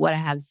that what I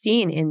have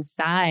seen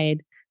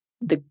inside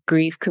the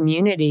grief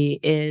community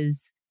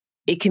is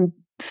it can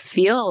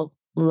feel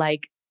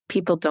like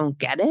people don't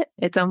get it.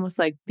 It's almost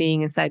like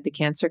being inside the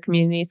cancer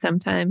community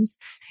sometimes,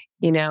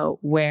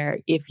 where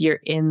if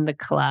you're in the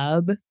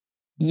club,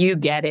 you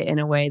get it in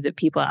a way that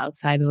people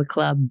outside of the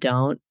club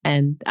don't.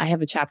 And I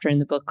have a chapter in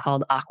the book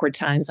called Awkward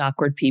Times,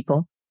 Awkward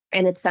People.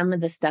 And it's some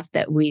of the stuff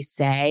that we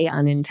say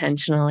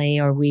unintentionally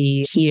or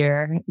we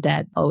hear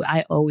that,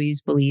 I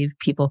always believe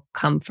people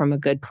come from a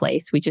good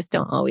place. We just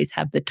don't always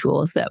have the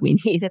tools that we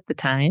need at the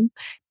time.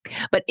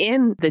 But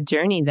in the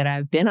journey that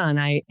I've been on,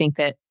 I think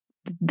that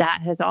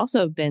has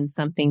also been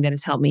something that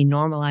has helped me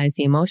normalize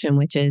the emotion,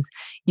 which is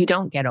you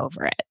don't get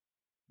over it.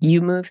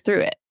 You move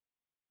through it,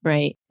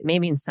 right?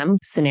 Maybe in some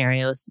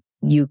scenarios,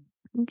 you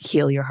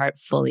heal your heart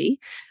fully.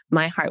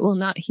 My heart will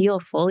not heal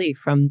fully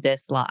from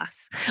this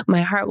loss.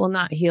 My heart will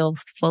not heal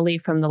fully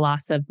from the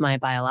loss of my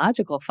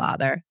biological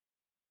father.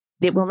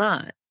 It will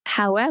not.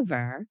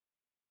 However,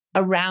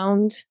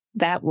 around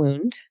that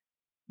wound,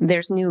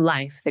 there's new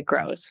life that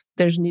grows.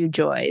 There's new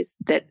joys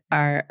that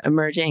are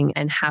emerging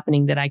and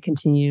happening that I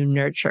continue to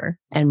nurture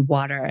and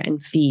water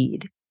and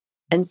feed.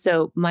 And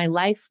so my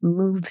life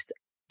moves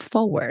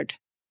forward,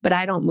 but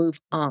I don't move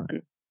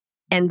on.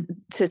 And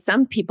to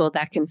some people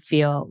that can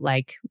feel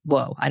like,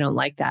 whoa, I don't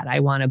like that.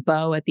 I want a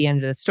bow at the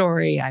end of the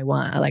story. I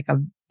want like a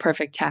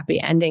perfect happy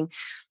ending.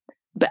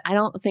 But I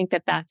don't think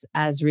that that's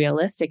as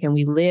realistic. And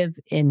we live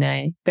in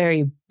a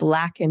very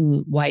black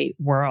and white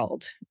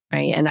world,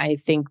 right? And I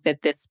think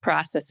that this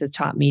process has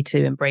taught me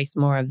to embrace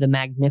more of the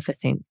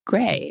magnificent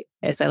gray,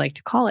 as I like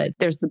to call it.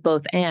 There's the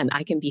both and.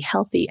 I can be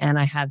healthy and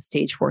I have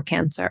stage 4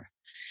 cancer.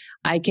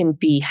 I can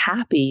be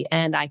happy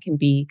and I can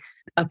be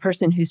a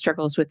person who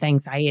struggles with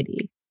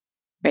anxiety.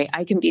 Right?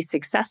 I can be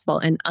successful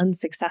and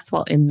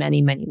unsuccessful in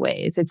many, many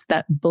ways. It's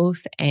that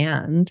both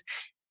and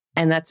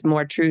that's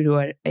more true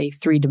to a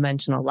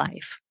 3-dimensional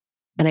life.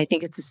 And I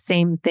think it's the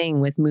same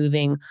thing with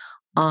moving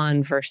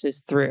on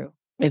versus through,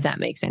 if that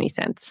makes any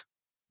sense.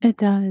 It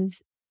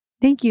does.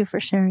 Thank you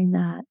for sharing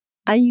that.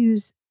 I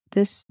use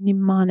this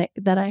mnemonic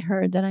that I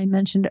heard that I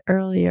mentioned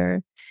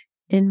earlier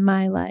in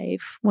my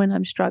life when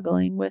I'm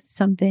struggling with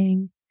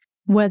something,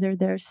 whether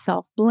there's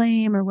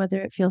self-blame or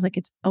whether it feels like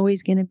it's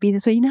always going to be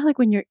this way. Like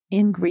when you're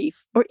in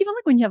grief or even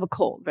like when you have a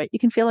cold, right? You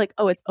can feel like,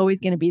 oh, it's always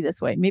going to be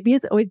this way. Maybe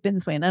it's always been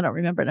this way and I don't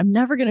remember it. I'm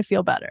never going to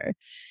feel better.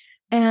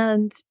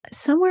 And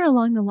somewhere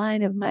along the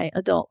line of my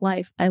adult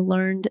life, I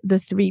learned the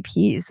 3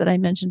 Ps that I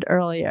mentioned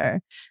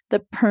earlier: the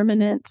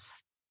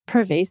permanence,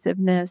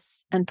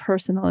 pervasiveness, and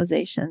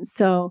personalization.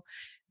 So,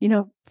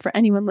 for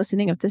anyone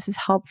listening, if this is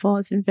helpful,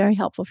 it's been very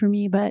helpful for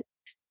me, but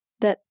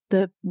that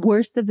the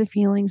worst of the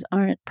feelings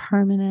aren't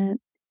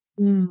permanent,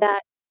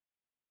 that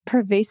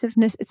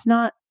pervasiveness, it's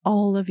not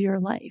all of your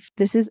life.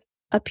 This is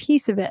a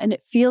piece of it and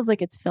it feels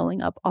like it's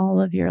filling up all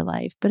of your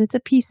life, but it's a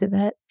piece of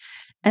it.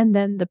 And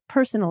then the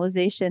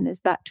personalization is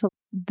back to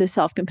the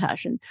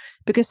self-compassion,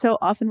 because so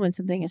often when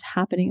something is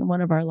happening in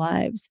one of our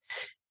lives,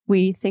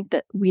 we think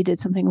that we did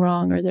something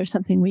wrong or there's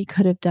something we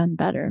could have done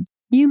better.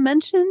 You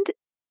mentioned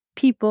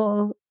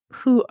people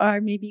who are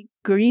maybe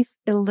grief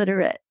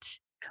illiterate.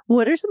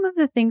 What are some of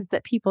the things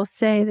that people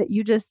say that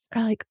you just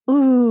are like,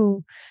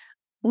 ooh,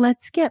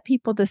 let's get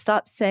people to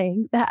stop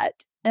saying that?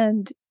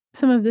 And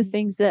some of the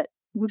things that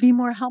would be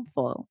more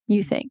helpful,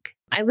 you think?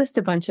 I list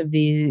a bunch of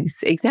these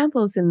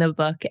examples in the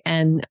book,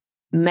 and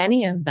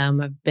many of them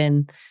have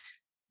been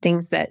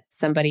things that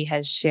somebody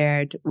has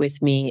shared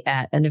with me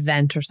at an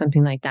event or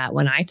something like that.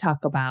 When I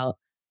talk about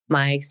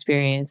my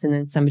experience, and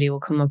then somebody will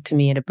come up to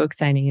me at a book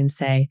signing and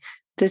say,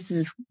 this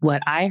is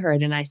what I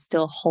heard, and I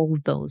still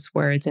hold those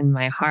words in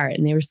my heart.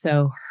 And they were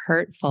so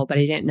hurtful, but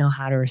I didn't know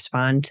how to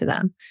respond to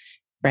them.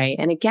 Right.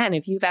 And again,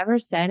 if you've ever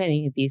said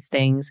any of these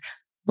things,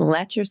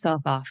 let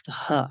yourself off the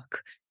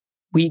hook.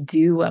 We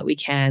do what we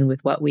can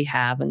with what we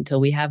have until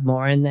we have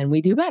more, and then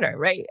we do better.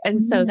 Right.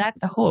 And so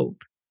that's the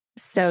hope.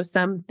 So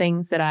some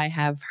things that I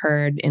have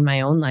heard in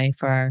my own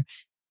life are,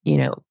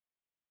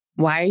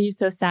 why are you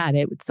so sad?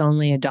 It's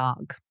only a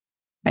dog.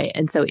 Right.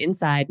 And so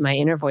inside, my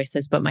inner voice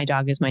says, but my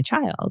dog is my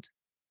child.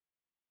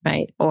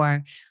 Right.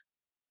 Or,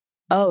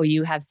 oh,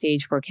 you have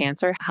stage 4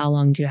 cancer. How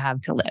long do you have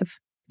to live?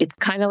 It's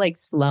kind of like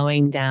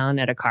slowing down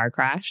at a car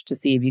crash to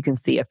see if you can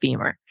see a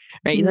femur,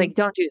 right? It's like,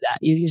 don't do that.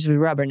 You're just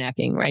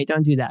rubbernecking, right?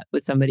 Don't do that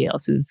with somebody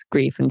else's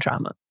grief and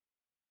trauma.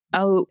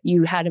 Oh,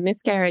 you had a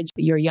miscarriage.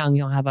 You're young.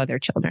 You'll have other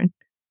children,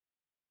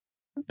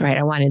 right?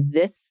 I wanted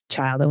this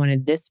child. I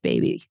wanted this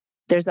baby.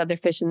 There's other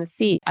fish in the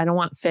sea. I don't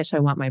want fish. I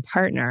want my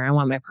partner. I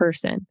want my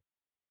person.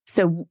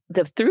 So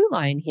the through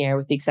line here,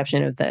 with the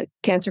exception of the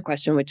cancer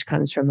question, which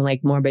comes from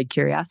like morbid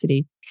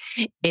curiosity,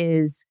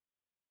 is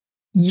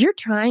you're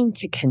trying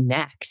to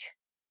connect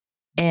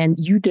and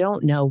you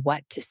don't know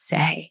what to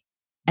say.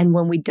 And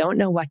when we don't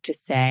know what to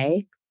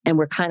say and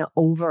we're kind of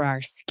over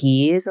our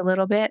skis a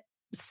little bit,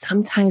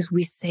 sometimes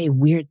we say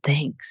weird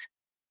things.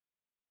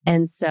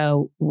 And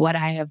so what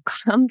I have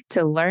come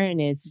to learn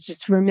is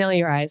just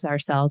familiarize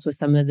ourselves with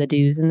some of the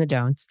do's and the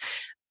don'ts.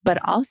 But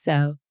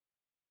also,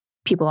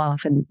 people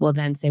often will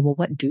then say, well,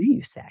 what do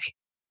you say?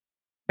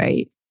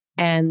 Right.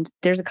 And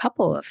there's a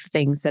couple of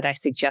things that I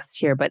suggest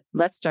here, but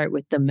let's start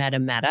with the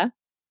meta,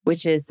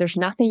 which is there's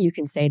nothing you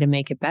can say to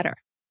make it better,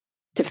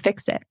 to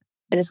fix it.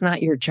 And it's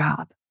not your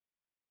job.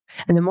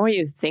 And the more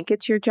you think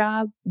it's your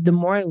job, the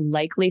more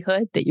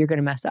likelihood that you're going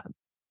to mess up.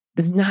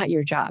 It's not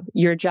your job.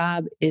 Your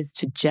job is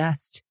to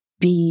just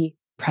be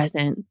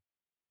present,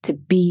 to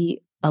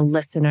be a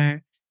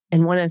listener.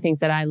 And one of the things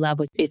that I love,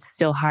 it's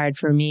still hard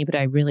for me, but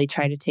I really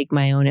try to take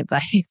my own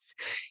advice,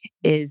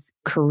 is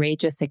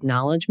courageous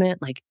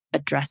acknowledgement, like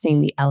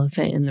addressing the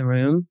elephant in the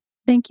room.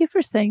 Thank you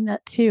for saying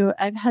that too.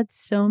 I've had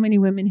so many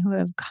women who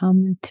have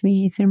come to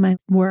me through my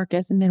work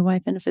as a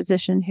midwife and a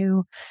physician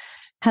who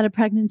had a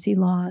pregnancy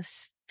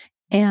loss,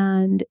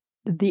 and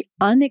the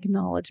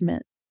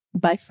unacknowledgement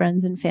by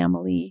friends and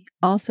family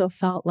also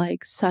felt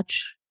like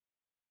such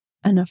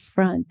an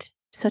affront,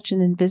 such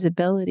an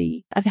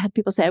invisibility. I've had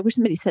people say, I wish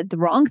somebody said the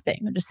wrong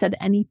thing or just said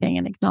anything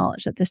and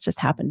acknowledged that this just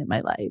happened in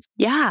my life.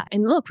 Yeah.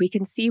 And look, we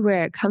can see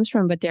where it comes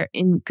from, but they're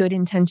in good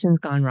intentions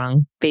gone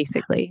wrong,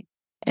 basically.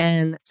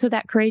 And so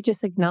that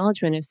courageous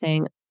acknowledgement of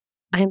saying,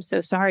 I'm so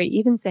sorry,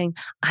 even saying,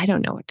 I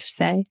don't know what to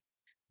say,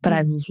 but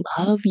I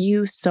love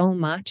you so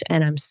much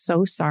and I'm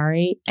so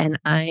sorry and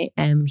I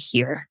am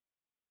here.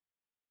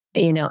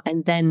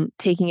 And then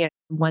taking it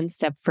one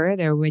step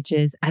further, which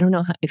is, I don't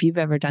know if you've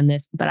ever done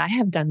this, but I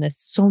have done this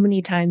so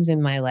many times in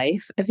my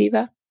life,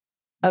 Aviva,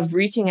 of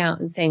reaching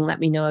out and saying, let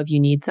me know if you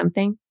need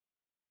something.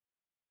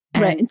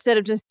 Right. Instead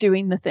of just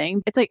doing the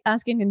thing. It's like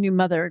asking a new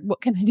mother,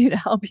 what can I do to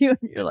help you?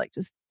 And you're like,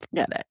 just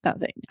forget it.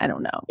 Nothing. I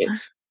don't know.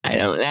 I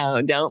don't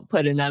know. Don't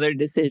put another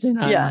decision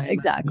on. Yeah,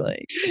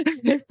 exactly.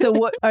 So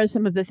what are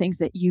some of the things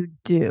that you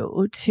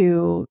do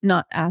to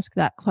not ask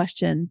that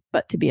question,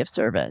 but to be of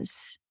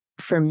service?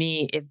 For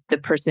me, if the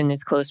person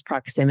is close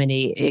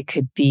proximity, it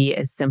could be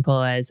as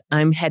simple as,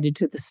 I'm headed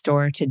to the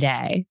store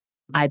today.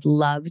 I'd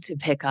love to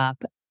pick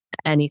up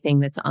anything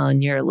that's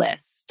on your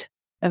list.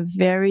 A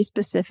very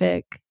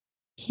specific,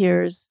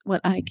 here's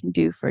what I can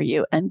do for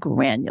you, and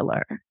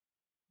granular.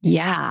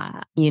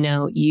 Yeah.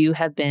 You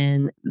have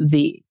been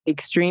the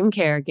extreme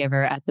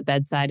caregiver at the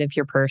bedside of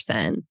your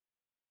person.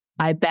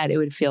 I bet it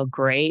would feel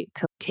great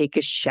to take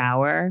a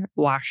shower,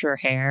 wash your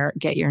hair,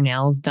 get your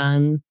nails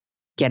done,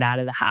 get out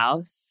of the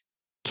house.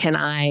 Can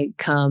I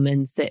come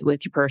and sit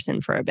with your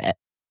person for a bit?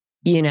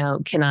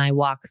 Can I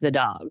walk the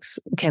dogs?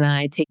 Can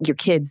I take your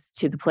kids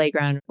to the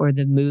playground or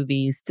the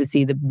movies to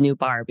see the new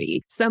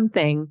Barbie?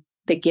 Something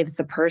that gives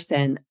the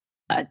person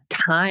a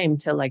time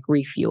to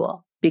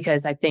refuel.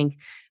 Because I think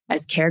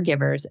as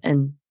caregivers,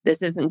 and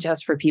this isn't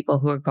just for people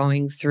who are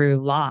going through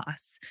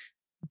loss,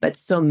 but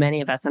so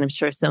many of us, and I'm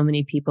sure so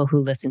many people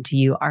who listen to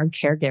you are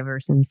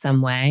caregivers in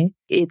some way.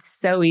 It's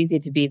so easy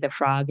to be the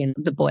frog in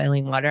the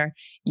boiling water.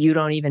 You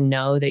don't even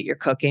know that you're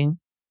cooking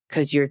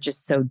because you're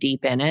just so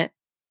deep in it.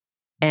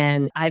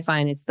 And I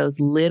find it's those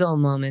little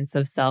moments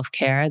of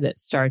self-care that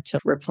start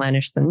to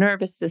replenish the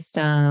nervous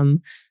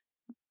system,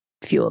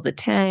 fuel the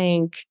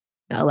tank,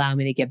 allow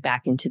me to get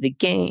back into the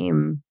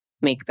game,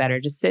 make better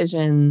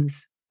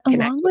decisions.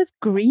 Along with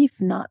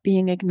grief not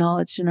being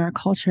acknowledged in our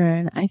culture,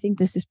 and I think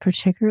this is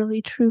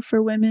particularly true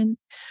for women,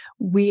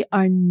 we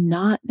are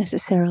not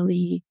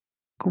necessarily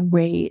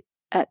great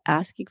at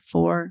asking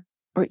for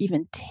or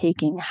even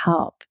taking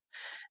help.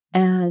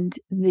 And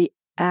the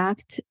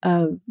act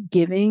of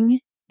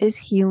giving is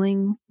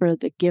healing for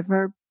the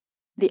giver.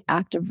 The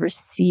act of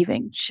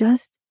receiving,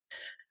 just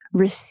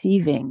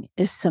receiving,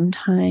 is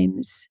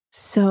sometimes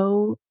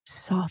so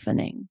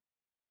softening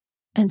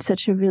and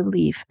such a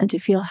relief. And to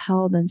feel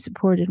held and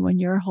supported when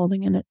you're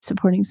holding and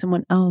supporting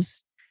someone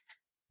else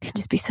can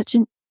just be such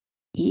an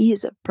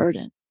ease of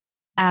burden.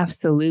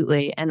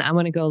 Absolutely. And I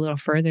want to go a little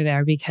further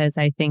there because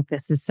I think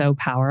this is so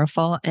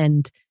powerful.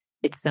 And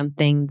it's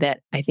something that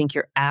I think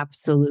you're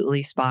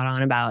absolutely spot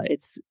on about.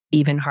 It's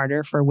even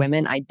harder for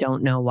women. I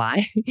don't know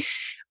why.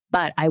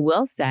 But I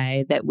will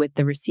say that with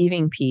the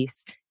receiving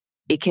piece,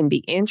 it can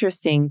be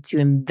interesting to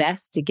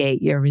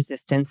investigate your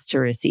resistance to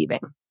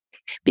receiving.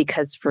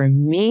 Because for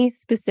me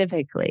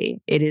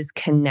specifically, it is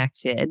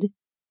connected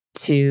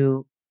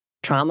to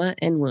trauma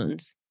and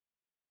wounds.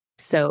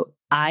 So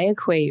I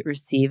equate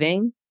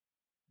receiving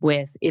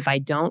with, if I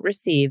don't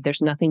receive,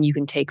 there's nothing you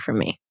can take from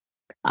me.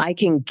 I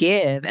can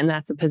give, and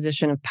that's a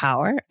position of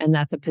power, and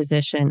that's a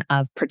position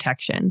of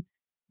protection.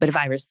 But if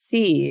I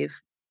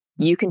receive,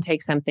 you can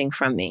take something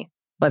from me,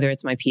 whether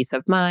it's my peace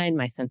of mind,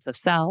 my sense of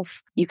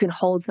self. You can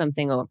hold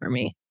something over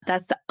me.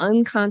 That's the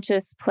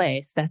unconscious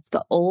place. That's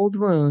the old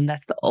wound.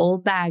 That's the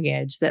old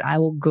baggage that I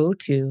will go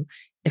to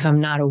if I'm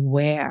not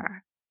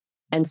aware.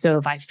 And so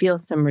if I feel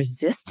some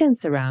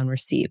resistance around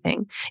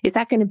receiving, is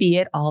that going to be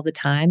it all the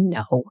time?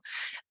 No.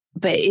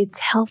 But it's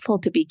helpful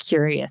to be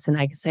curious. And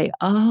I can say,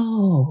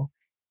 oh,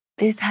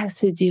 this has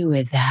to do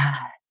with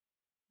that.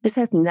 This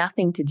has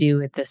nothing to do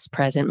with this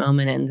present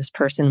moment and this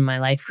person in my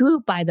life who,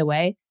 by the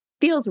way,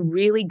 feels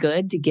really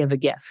good to give a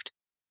gift.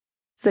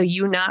 So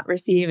you not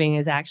receiving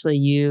is actually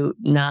you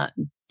not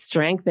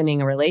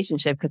strengthening a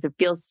relationship because it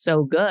feels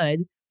so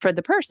good for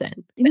the person.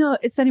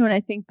 It's funny when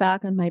I think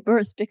back on my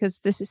birth, because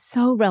this is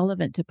so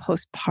relevant to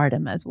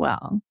postpartum as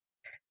well.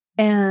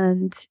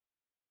 And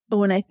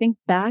when I think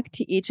back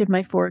to each of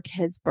my 4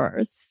 kids'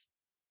 births,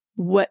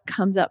 what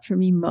comes up for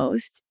me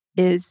most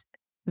is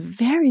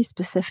very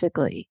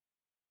specifically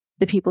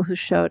the people who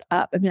showed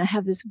up. I mean, I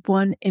have this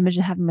one image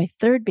of having my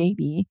 3rd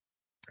baby,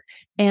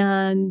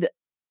 and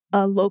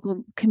a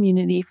local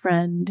community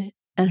friend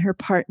and her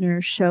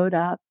partner showed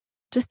up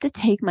just to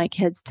take my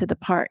kids to the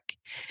park.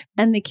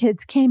 And the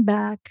kids came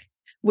back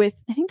with,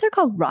 I think they're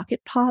called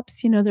rocket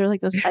pops. They're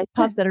like those ice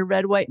pops that are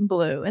red, white, and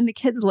blue. And the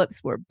kids'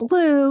 lips were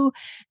blue.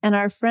 And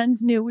our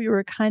friends knew we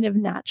were kind of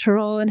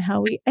natural in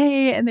how we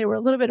ate. And they were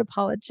a little bit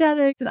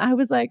apologetic. And I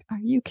was like, are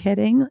you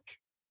kidding?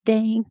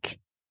 Thank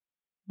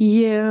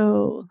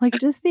you. Like,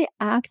 just the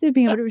act of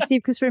being able to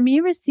receive. Because for me,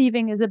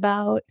 receiving is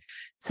about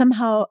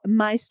somehow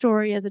my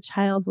story as a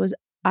child was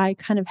I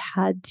kind of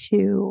had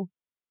to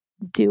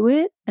do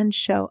it and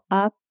show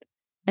up,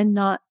 and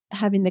not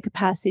having the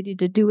capacity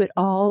to do it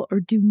all or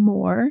do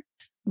more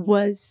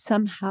was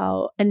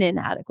somehow an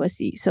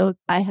inadequacy. So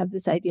I have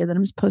this idea that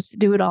I'm supposed to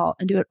do it all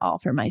and do it all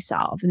for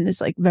myself in this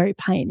like very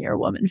pioneer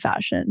woman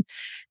fashion.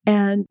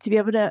 And to be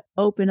able to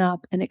open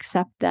up and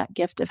accept that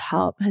gift of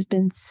help has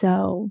been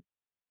so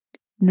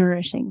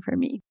nourishing for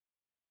me.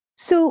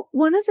 So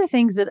one of the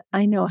things that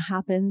I know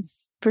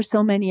happens for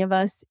so many of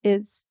us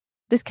is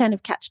this kind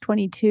of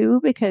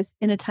catch-22, because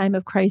in a time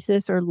of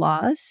crisis or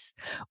loss,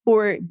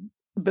 or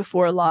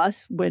before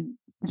loss, when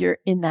you're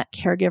in that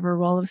caregiver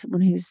role of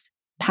someone who's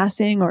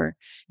passing, or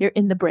you're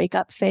in the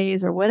breakup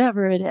phase, or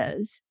whatever it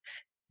is,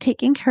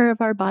 taking care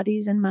of our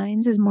bodies and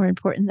minds is more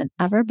important than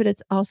ever, but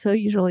it's also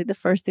usually the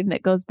first thing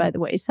that goes by the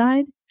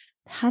wayside.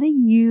 How do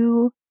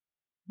you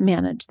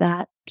manage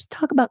that? Just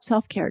talk about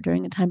self-care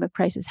during a time of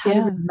crisis. How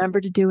do we remember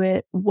to do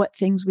it? What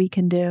things we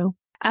can do?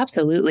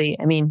 Absolutely.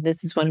 I mean,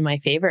 this is one of my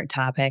favorite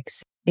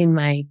topics. In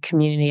my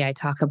community, I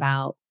talk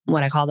about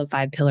what I call the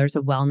 5 pillars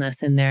of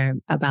wellness, and they're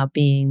about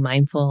being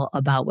mindful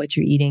about what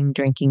you're eating,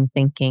 drinking,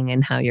 thinking,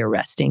 and how you're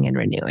resting and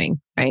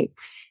renewing, right?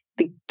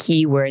 The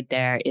key word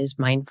there is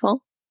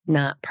mindful,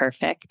 not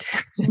perfect.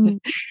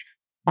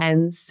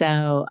 And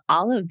so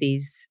all of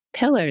these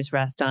pillars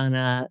rest on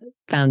a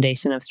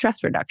foundation of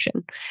stress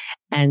reduction.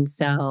 And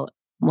so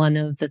one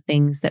of the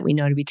things that we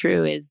know to be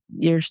true is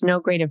there's no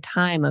greater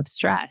time of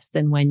stress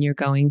than when you're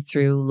going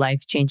through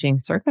life-changing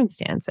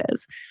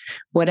circumstances,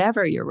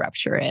 whatever your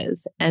rupture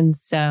is. And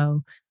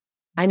so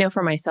I know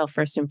for myself,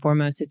 first and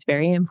foremost, it's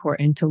very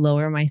important to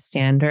lower my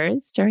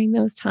standards during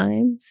those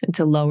times and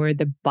to lower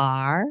the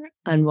bar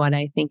on what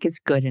I think is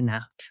good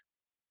enough.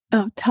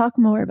 Oh, talk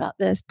more about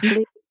this,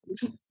 please.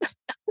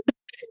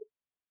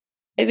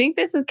 I think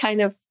this is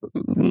kind of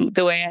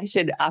the way I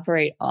should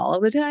operate all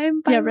the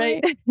time. Yeah,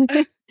 right.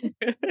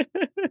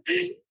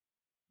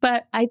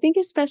 But I think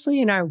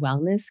especially in our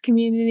wellness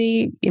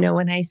community,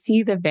 when I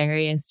see the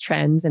various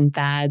trends and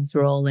fads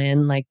roll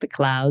in like the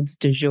clouds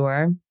du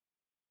jour,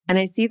 and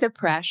I see the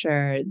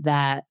pressure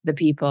that the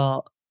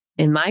people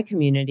in my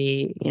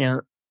community,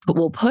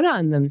 will put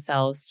on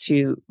themselves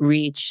to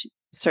reach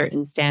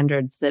certain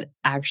standards that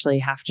actually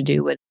have to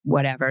do with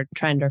whatever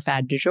trend or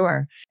fad du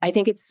jour. I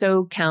think it's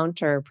so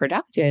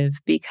counterproductive,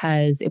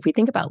 because if we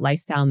think about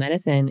lifestyle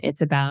medicine,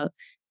 it's about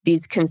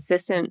these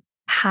consistent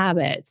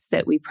habits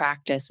that we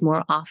practice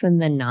more often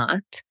than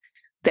not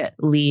that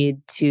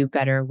lead to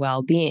better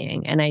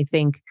well-being. And I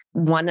think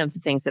one of the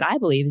things that I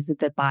believe is that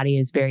the body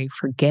is very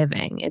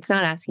forgiving. It's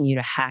not asking you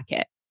to hack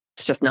it.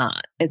 It's just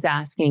not. It's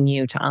asking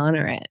you to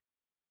honor it.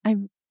 I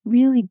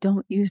really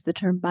don't use the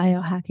term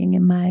biohacking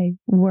in my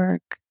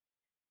work.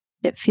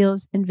 It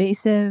feels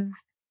invasive,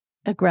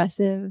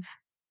 aggressive,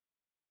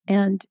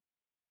 and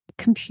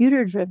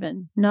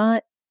computer-driven,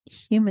 not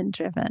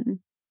human-driven.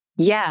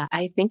 Yeah,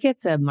 I think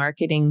it's a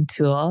marketing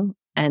tool,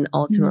 and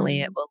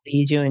ultimately it will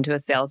lead you into a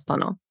sales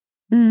funnel.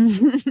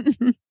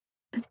 That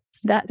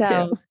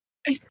too.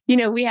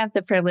 We have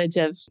the privilege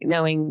of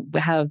knowing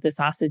how the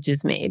sausage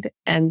is made.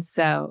 And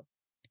so,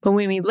 but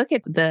when we look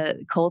at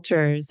the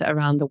cultures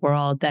around the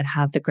world that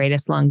have the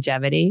greatest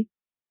longevity,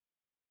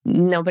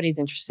 nobody's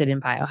interested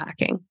in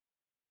biohacking.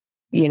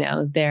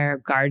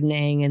 They're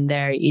gardening, and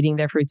they're eating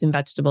their fruits and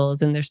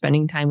vegetables, and they're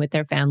spending time with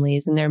their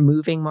families, and they're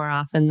moving more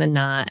often than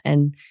not.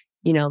 And,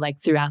 like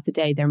throughout the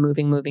day, they're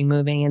moving,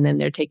 and then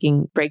they're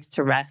taking breaks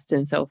to rest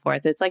and so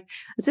forth. It's like,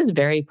 this is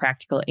very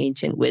practical,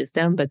 ancient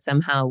wisdom, but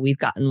somehow we've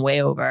gotten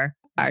way over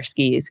our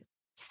skis.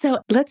 So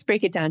let's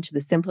break it down to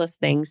the simplest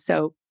things.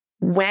 So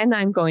when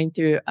I'm going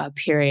through a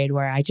period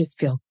where I just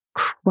feel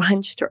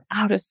crunched or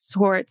out of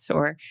sorts,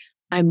 or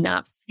I'm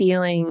not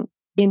feeling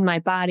in my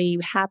body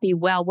happy,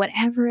 well,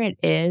 whatever it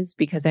is,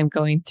 because I'm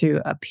going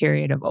through a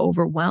period of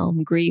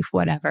overwhelm, grief,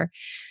 whatever,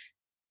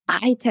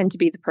 I tend to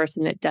be the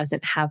person that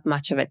doesn't have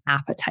much of an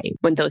appetite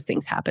when those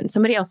things happen.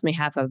 Somebody else may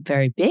have a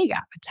very big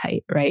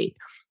appetite, right?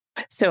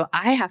 So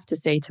I have to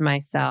say to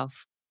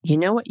myself,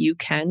 what you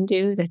can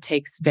do that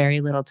takes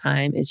very little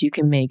time is you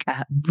can make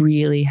a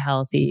really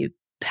healthy,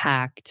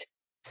 packed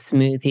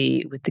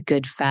smoothie with the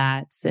good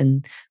fats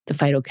and the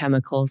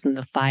phytochemicals and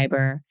the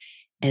fiber.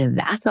 And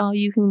if that's all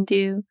you can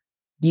do,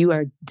 you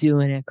are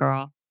doing it,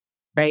 girl.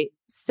 Right?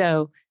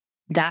 So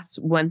that's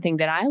one thing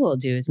that I will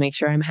do is make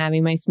sure I'm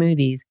having my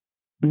smoothies,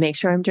 make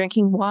sure I'm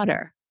drinking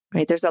water,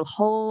 right? There's a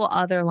whole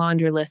other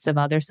laundry list of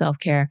other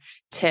self-care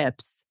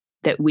tips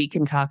that we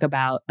can talk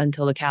about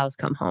until the cows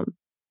come home.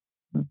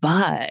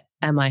 But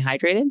am I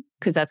hydrated?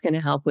 Because that's going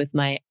to help with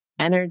my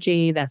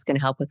energy. That's going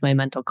to help with my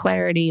mental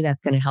clarity.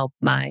 That's going to help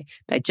my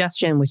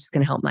digestion, which is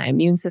going to help my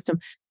immune system.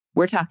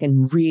 We're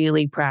talking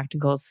really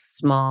practical,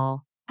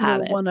 small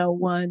habits. The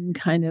 101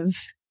 kind of,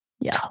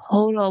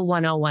 total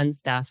 101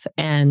 stuff.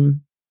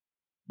 And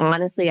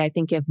honestly, I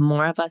think if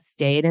more of us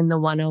stayed in the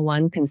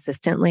 101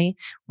 consistently,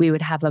 we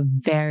would have a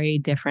very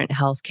different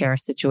healthcare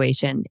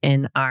situation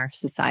in our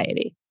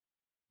society.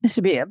 This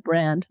should be a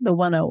brand, the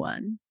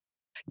 101.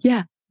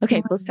 Yeah.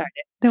 Okay, we'll start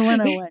it. The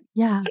 101.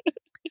 Yeah.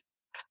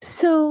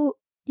 So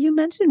you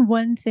mentioned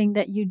one thing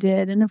that you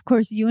did. And of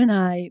course, you and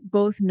I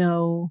both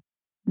know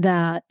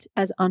that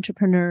as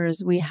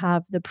entrepreneurs, we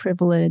have the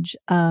privilege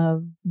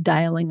of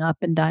dialing up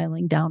and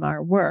dialing down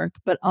our work.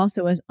 But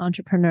also as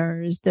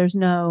entrepreneurs, there's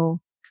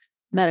no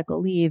medical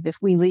leave. If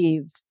we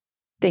leave,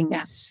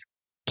 things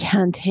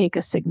can take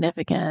a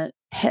significant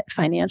hit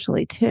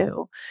financially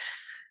too.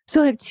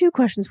 So I have two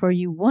questions for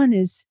you. One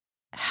is,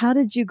 how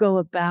did you go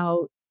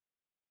about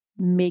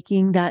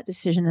making that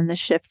decision and the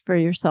shift for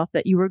yourself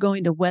that you were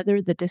going to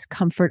weather the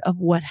discomfort of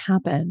what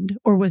happened?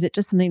 Or was it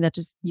just something that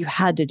just you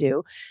had to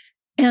do?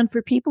 And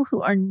for people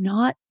who are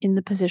not in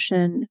the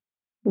position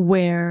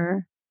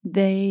where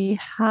they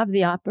have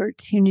the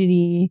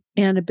opportunity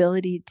and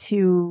ability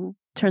to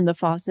turn the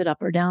faucet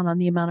up or down on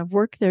the amount of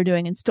work they're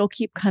doing and still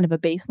keep kind of a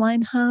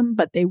baseline hum,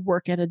 but they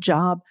work at a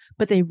job,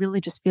 but they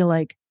really just feel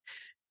like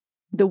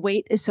the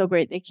weight is so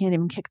great they can't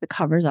even kick the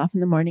covers off in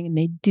the morning and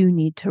they do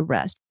need to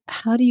rest.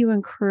 How do you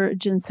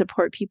encourage and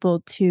support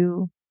people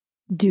to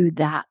do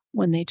that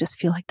when they just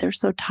feel like they're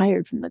so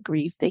tired from the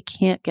grief they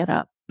can't get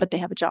up, but they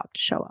have a job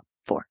to show up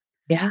for?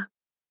 Yeah.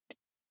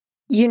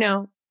 You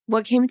know,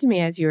 what came to me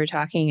as you were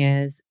talking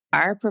is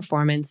our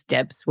performance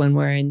dips when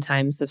we're in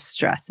times of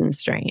stress and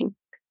strain.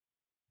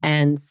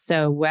 And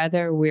so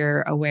whether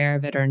we're aware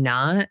of it or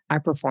not, our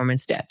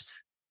performance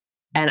dips.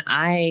 And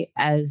I,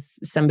 as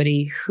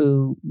somebody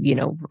who,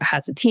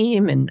 has a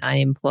team and I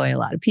employ a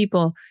lot of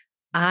people,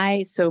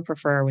 I so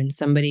prefer when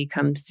somebody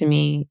comes to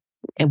me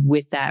and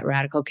with that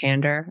radical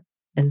candor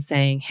and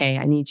saying, hey,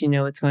 I need you to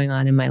know what's going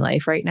on in my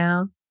life right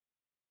now.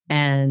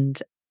 And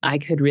I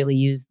could really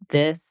use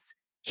this.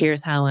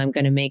 Here's how I'm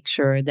going to make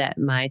sure that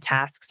my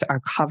tasks are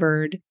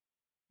covered.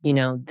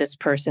 This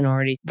person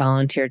already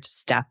volunteered to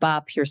step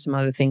up. Here's some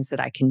other things that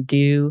I can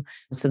do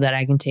so that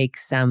I can take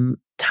some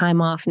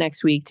time off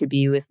next week to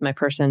be with my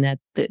person at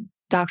the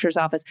doctor's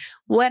office,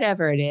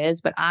 whatever it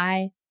is. But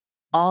I,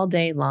 all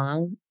day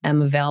long,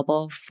 am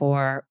available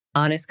for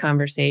honest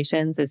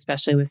conversations,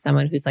 especially with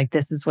someone who's like,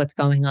 this is what's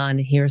going on.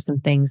 And here are some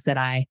things that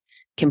I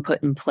can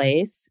put in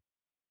place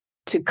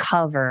to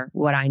cover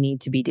what I need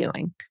to be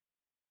doing.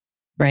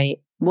 Right?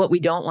 What we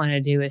don't want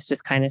to do is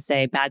just kind of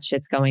say, bad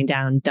shit's going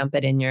down, dump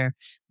it in your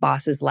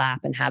boss's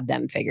lap and have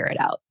them figure it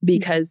out,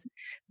 because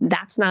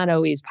that's not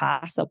always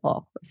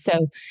possible.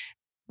 So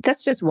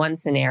that's just one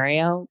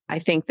scenario. I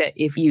think that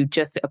if you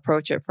just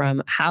approach it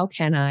from how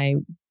can I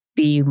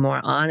be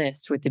more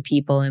honest with the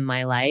people in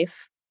my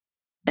life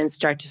and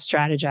start to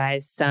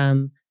strategize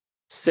some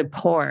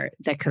support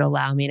that could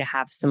allow me to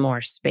have some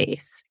more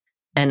space.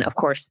 And of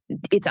course,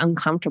 it's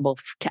uncomfortable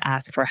to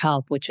ask for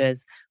help, which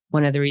is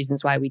one of the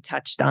reasons why we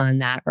touched on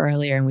that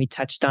earlier, and we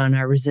touched on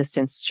our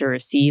resistance to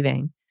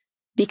receiving.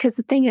 Because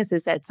the thing is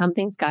that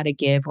something's got to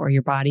give or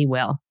your body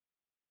will.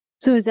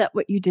 So is that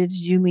what you did? Did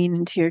you lean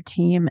into your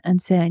team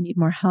and say, I need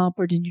more help?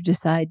 Or did you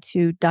decide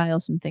to dial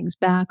some things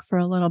back for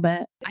a little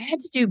bit? I had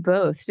to do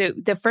both. So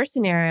the first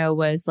scenario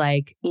was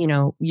like,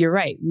 you're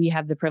right. We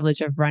have the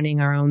privilege of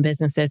running our own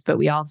businesses, but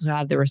we also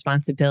have the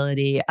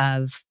responsibility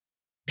of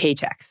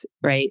paychecks,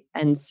 right?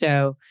 And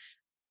so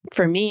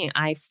for me,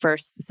 I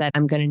first said,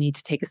 I'm going to need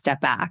to take a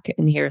step back,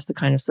 and here's the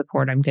kind of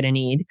support I'm going to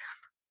need.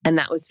 And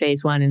that was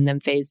phase one. And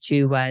then phase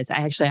two was I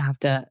actually have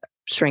to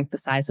shrink the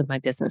size of my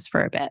business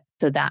for a bit.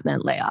 So that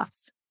meant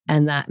layoffs.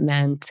 And that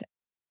meant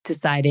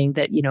deciding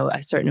that,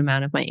 a certain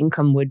amount of my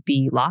income would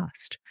be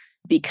lost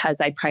because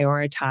I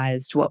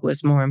prioritized what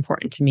was more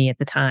important to me at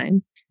the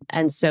time.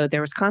 And so there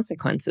was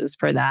consequences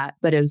for that,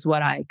 but it was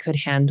what I could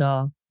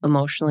handle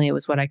emotionally. It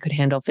was what I could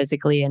handle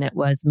physically. And it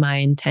was my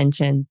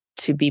intention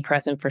to be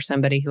present for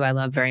somebody who I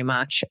love very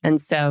much. And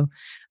so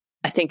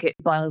I think it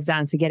boils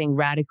down to getting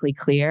radically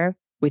clear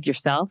with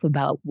yourself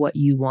about what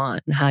you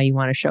want and how you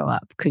want to show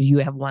up, because you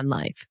have one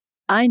life.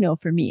 I know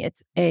for me,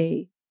 it's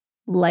a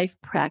life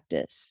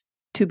practice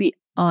to be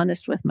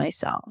honest with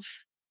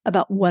myself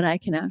about what I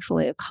can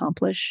actually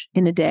accomplish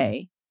in a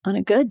day on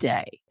a good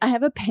day. I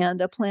have a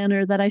Panda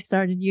planner that I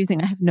started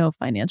using. I have no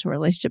financial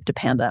relationship to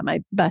Panda.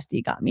 My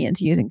bestie got me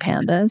into using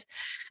Pandas,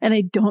 and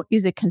I don't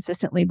use it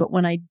consistently. But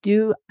when I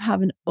do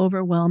have an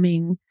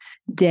overwhelming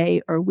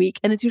day or week,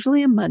 and it's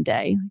usually a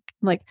Monday,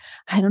 like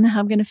I don't know how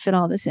I'm going to fit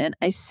all this in,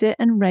 I sit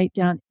and write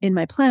down in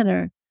my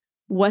planner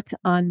what's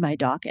on my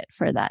docket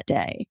for that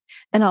day.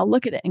 And I'll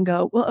look at it and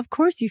go, well, of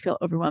course you feel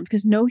overwhelmed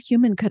because no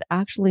human could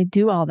actually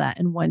do all that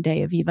in one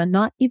day, Aviva,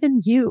 not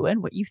even you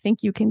and what you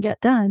think you can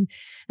get done.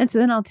 And so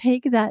then I'll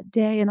take that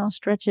day and I'll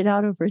stretch it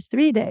out over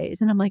 3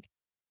 days. And I'm like,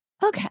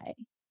 okay,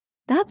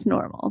 that's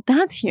normal.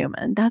 That's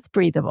human. That's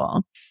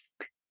breathable.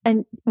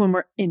 And when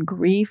we're in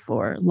grief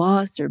or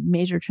loss or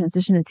major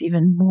transition, it's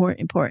even more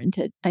important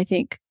to, I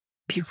think,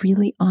 be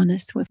really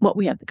honest with what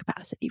we have the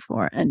capacity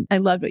for. And I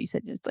loved what you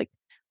said. It's like,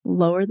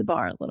 lower the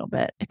bar a little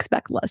bit,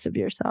 expect less of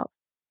yourself.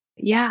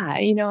 Yeah.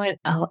 And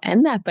I'll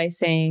end that by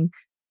saying,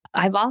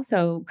 I've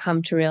also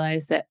come to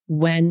realize that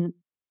when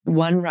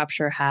one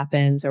rupture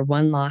happens or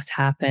one loss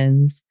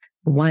happens,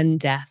 one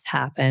death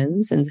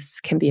happens, and this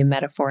can be a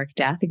metaphoric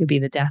death, it could be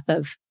the death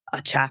of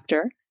a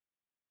chapter,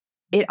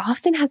 it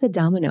often has a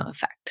domino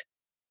effect.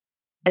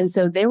 And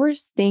so there were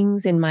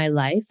things in my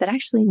life that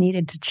actually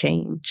needed to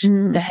change,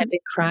 that had been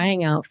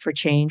crying out for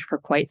change for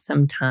quite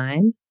some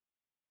time,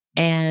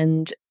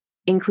 and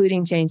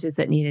including changes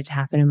that needed to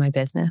happen in my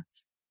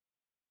business.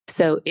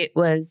 So it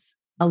was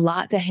a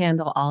lot to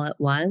handle all at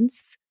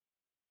once,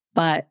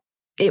 but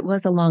it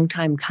was a long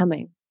time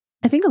coming.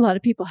 I think a lot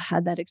of people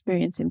had that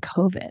experience in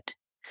COVID,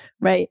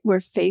 right?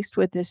 We're faced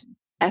with this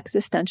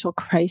existential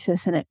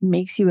crisis, and it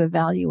makes you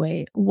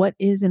evaluate what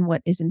is and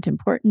what isn't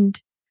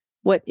important,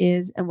 what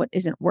is and what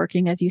isn't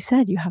working. As you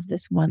said, you have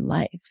this one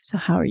life. So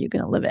how are you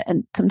going to live it?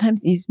 And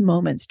sometimes these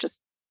moments just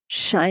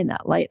shine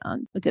that light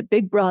on. It's a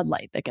big, broad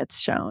light that gets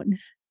shown.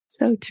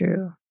 So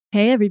true.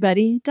 Hey,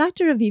 everybody.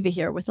 Dr. Aviva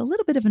here with a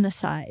little bit of an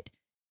aside.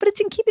 But it's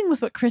in keeping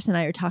with what Kris and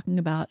I are talking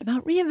about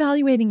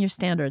reevaluating your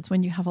standards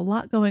when you have a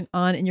lot going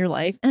on in your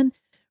life and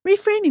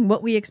reframing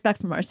what we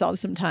expect from ourselves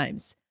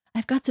sometimes.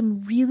 I've got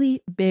some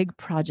really big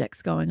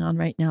projects going on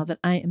right now that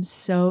I am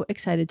so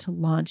excited to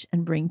launch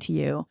and bring to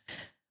you.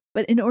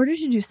 But in order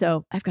to do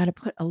so, I've got to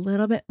put a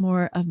little bit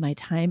more of my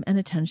time and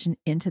attention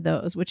into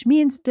those, which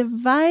means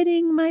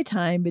dividing my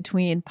time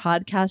between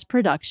podcast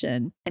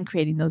production and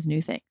creating those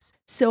new things.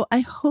 So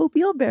I hope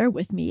you'll bear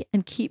with me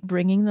and keep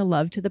bringing the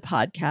love to the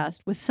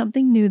podcast with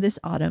something new this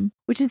autumn,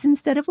 which is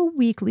instead of a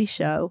weekly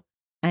show,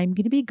 I'm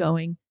going to be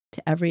going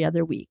to every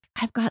other week.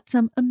 I've got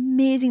some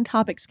amazing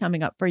topics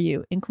coming up for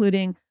you,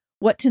 including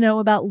what to know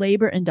about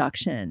labor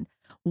induction,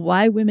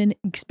 why women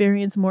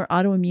experience more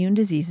autoimmune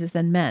diseases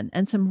than men,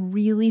 and some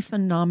really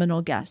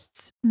phenomenal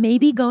guests.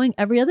 Maybe going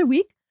every other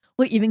week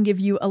will even give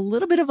you a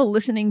little bit of a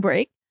listening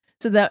break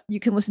so that you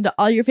can listen to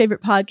all your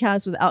favorite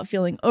podcasts without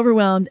feeling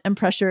overwhelmed and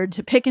pressured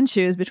to pick and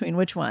choose between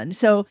which one.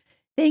 So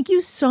thank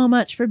you so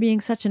much for being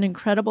such an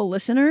incredible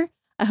listener.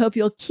 I hope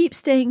you'll keep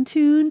staying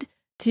tuned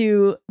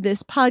to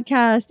this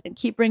podcast and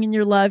keep bringing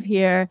your love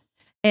here.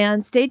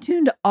 And stay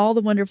tuned to all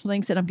the wonderful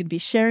things that I'm going to be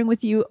sharing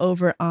with you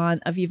over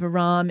on Aviva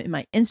Romm in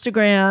my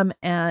Instagram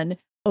and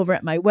over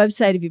at my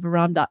website,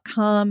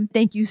 avivaromm.com.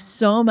 Thank you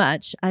so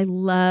much. I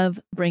love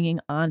bringing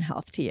on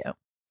health to you.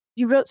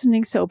 You wrote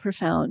something so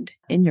profound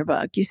in your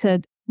book. You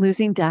said,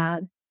 losing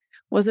dad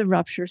was a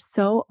rupture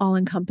so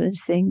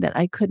all-encompassing that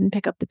I couldn't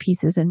pick up the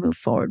pieces and move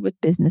forward with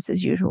business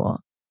as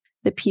usual.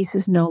 The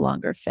pieces no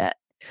longer fit.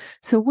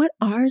 So what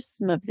are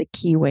some of the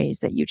key ways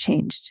that you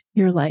changed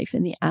your life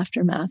in the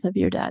aftermath of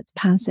your dad's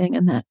passing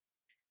and that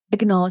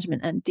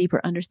acknowledgement and deeper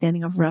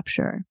understanding of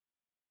rupture?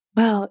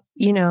 Well,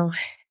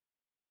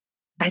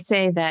 I'd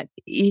say that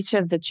each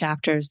of the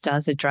chapters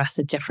does address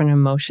a different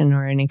emotion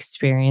or an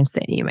experience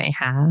that you may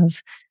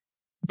have.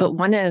 But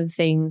one of the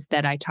things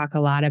that I talk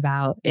a lot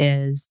about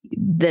is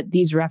that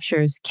these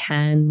ruptures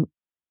can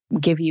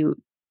give you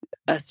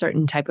a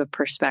certain type of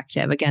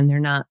perspective. Again, they're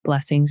not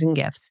blessings and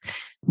gifts.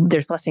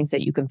 There's blessings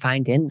that you can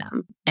find in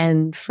them.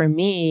 And for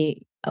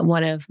me,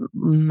 one of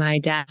my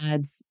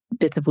dad's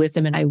bits of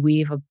wisdom, and I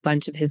weave a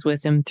bunch of his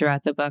wisdom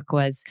throughout the book,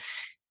 was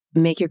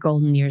make your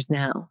golden years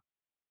now.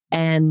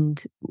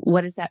 And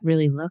what does that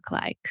really look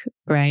like?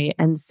 Right.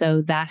 And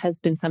so that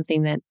has been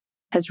something that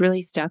has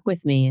really stuck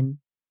with me. And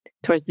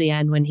towards the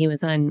end, when he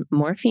was on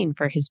morphine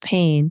for his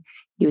pain,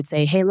 he would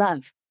say, "Hey,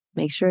 love,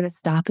 make sure to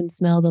stop and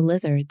smell the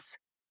lizards."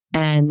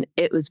 And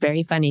it was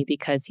very funny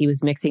because he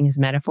was mixing his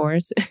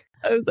metaphors.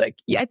 I was like,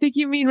 yeah, I think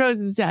you mean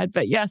Rose's dad,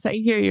 but yes, I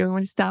hear you. I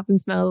want to stop and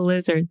smell the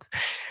lizards.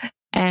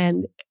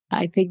 And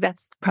I think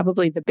that's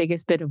probably the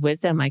biggest bit of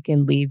wisdom I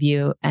can leave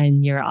you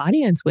and your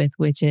audience with,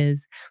 which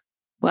is,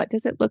 what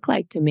does it look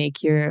like to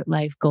make your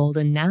life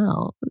golden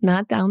now?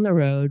 Not down the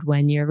road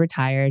when you're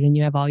retired and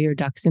you have all your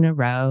ducks in a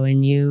row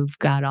and you've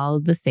got all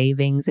of the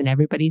savings and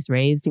everybody's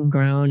raised and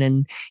grown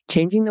and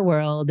changing the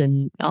world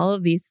and all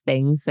of these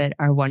things that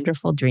are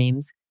wonderful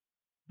dreams.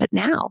 But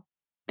now,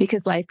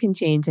 because life can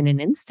change in an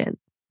instant.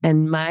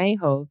 And my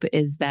hope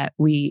is that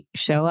we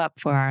show up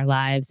for our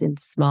lives in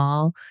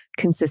small,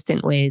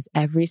 consistent ways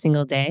every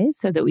single day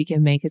so that we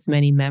can make as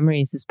many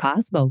memories as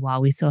possible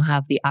while we still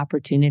have the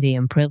opportunity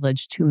and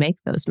privilege to make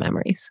those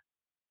memories.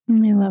 I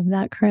love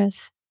that,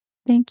 Kris.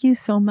 Thank you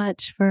so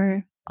much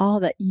for all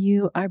that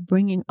you are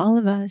bringing all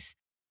of us.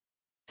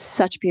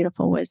 Such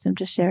beautiful wisdom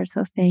to share.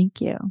 So thank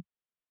you.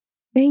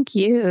 Thank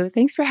you.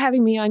 Thanks for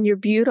having me on your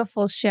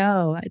beautiful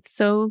show. It's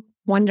so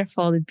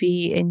wonderful to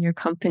be in your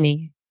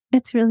company.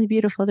 It's really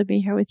beautiful to be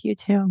here with you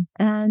too.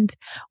 And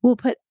we'll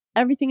put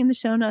everything in the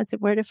show notes of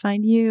where to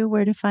find you,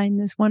 where to find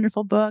this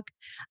wonderful book.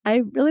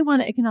 I really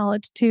want to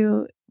acknowledge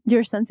too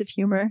your sense of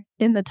humor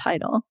in the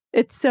title.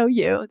 It's so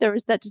you. There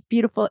was that just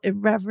beautiful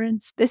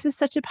irreverence. This is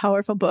such a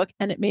powerful book,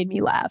 and it made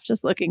me laugh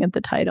just looking at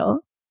the title.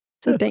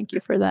 So thank you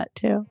for that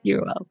too.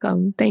 You're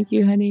welcome. Thank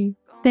you, honey.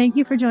 Thank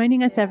you for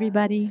joining us,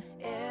 everybody.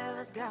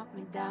 Got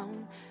me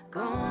down,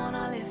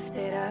 gonna lift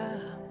it up.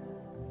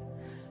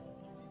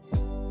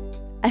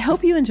 I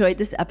hope you enjoyed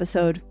this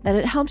episode, that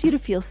it helped you to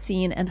feel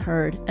seen and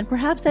heard, and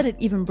perhaps that it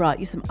even brought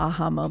you some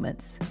aha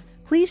moments.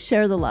 Please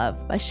share the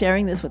love by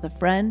sharing this with a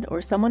friend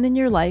or someone in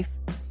your life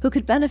who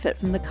could benefit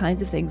from the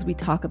kinds of things we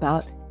talk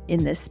about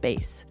in this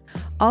space.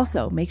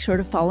 Also, make sure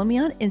to follow me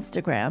on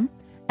Instagram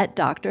at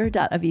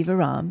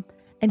dr.avivaram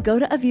and go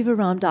to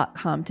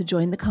avivaram.com to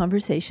join the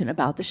conversation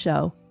about the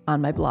show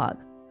on my blog.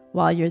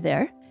 While you're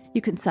there,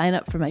 you can sign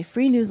up for my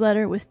free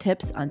newsletter with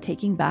tips on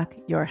taking back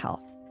your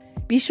health.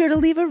 Be sure to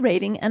leave a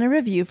rating and a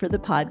review for the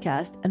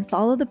podcast and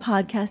follow the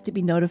podcast to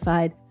be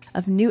notified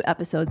of new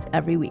episodes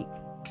every week.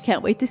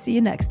 Can't wait to see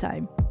you next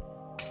time.